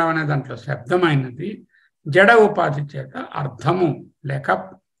వినడం అనే దాంట్లో శబ్దమైనది. జడ ఉపాధి చేత అర్థము లేక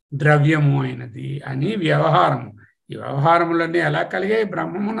ద్రవ్యము అయినది అని వ్యవహారము. ఈ వ్యవహారములన్నీ ఎలా కలిగాయి?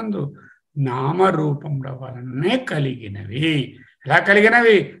 బ్రహ్మమునందు నామరూపముల వలనే కలిగినవి. ఎలా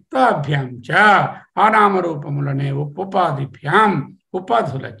కలిగినవి? తాభ్యాంచ, ఆ నామరూపములనే ఉపాధిభ్యాం,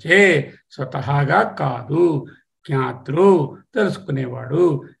 ఉపాధులచే, స్వతహాగా కాదు. జ్ఞాతృ తెలుసుకునేవాడు,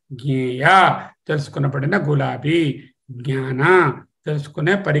 జ్ఞేయ తెలుసుకునబడిన గులాబీ, జ్ఞాన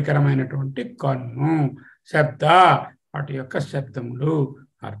తెలుసుకునే పరికరమైనటువంటి కన్ను, శబ్ద వాటి యొక్క శబ్దములు,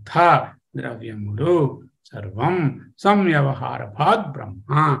 అర్థ ద్రవ్యములు, సర్వం సంవ్యవహార భాగ్ బ్రహ్మ.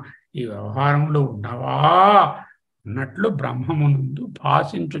 ఈ వ్యవహారములు ఉన్నవా అన్నట్లు బ్రహ్మమునందు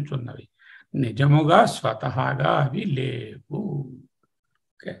భాషించుచున్నవి. నిజముగా స్వతహాగా అవి లేవు.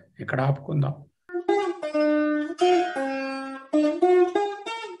 ఓకే, ఇక్కడ ఆపుకుందాం.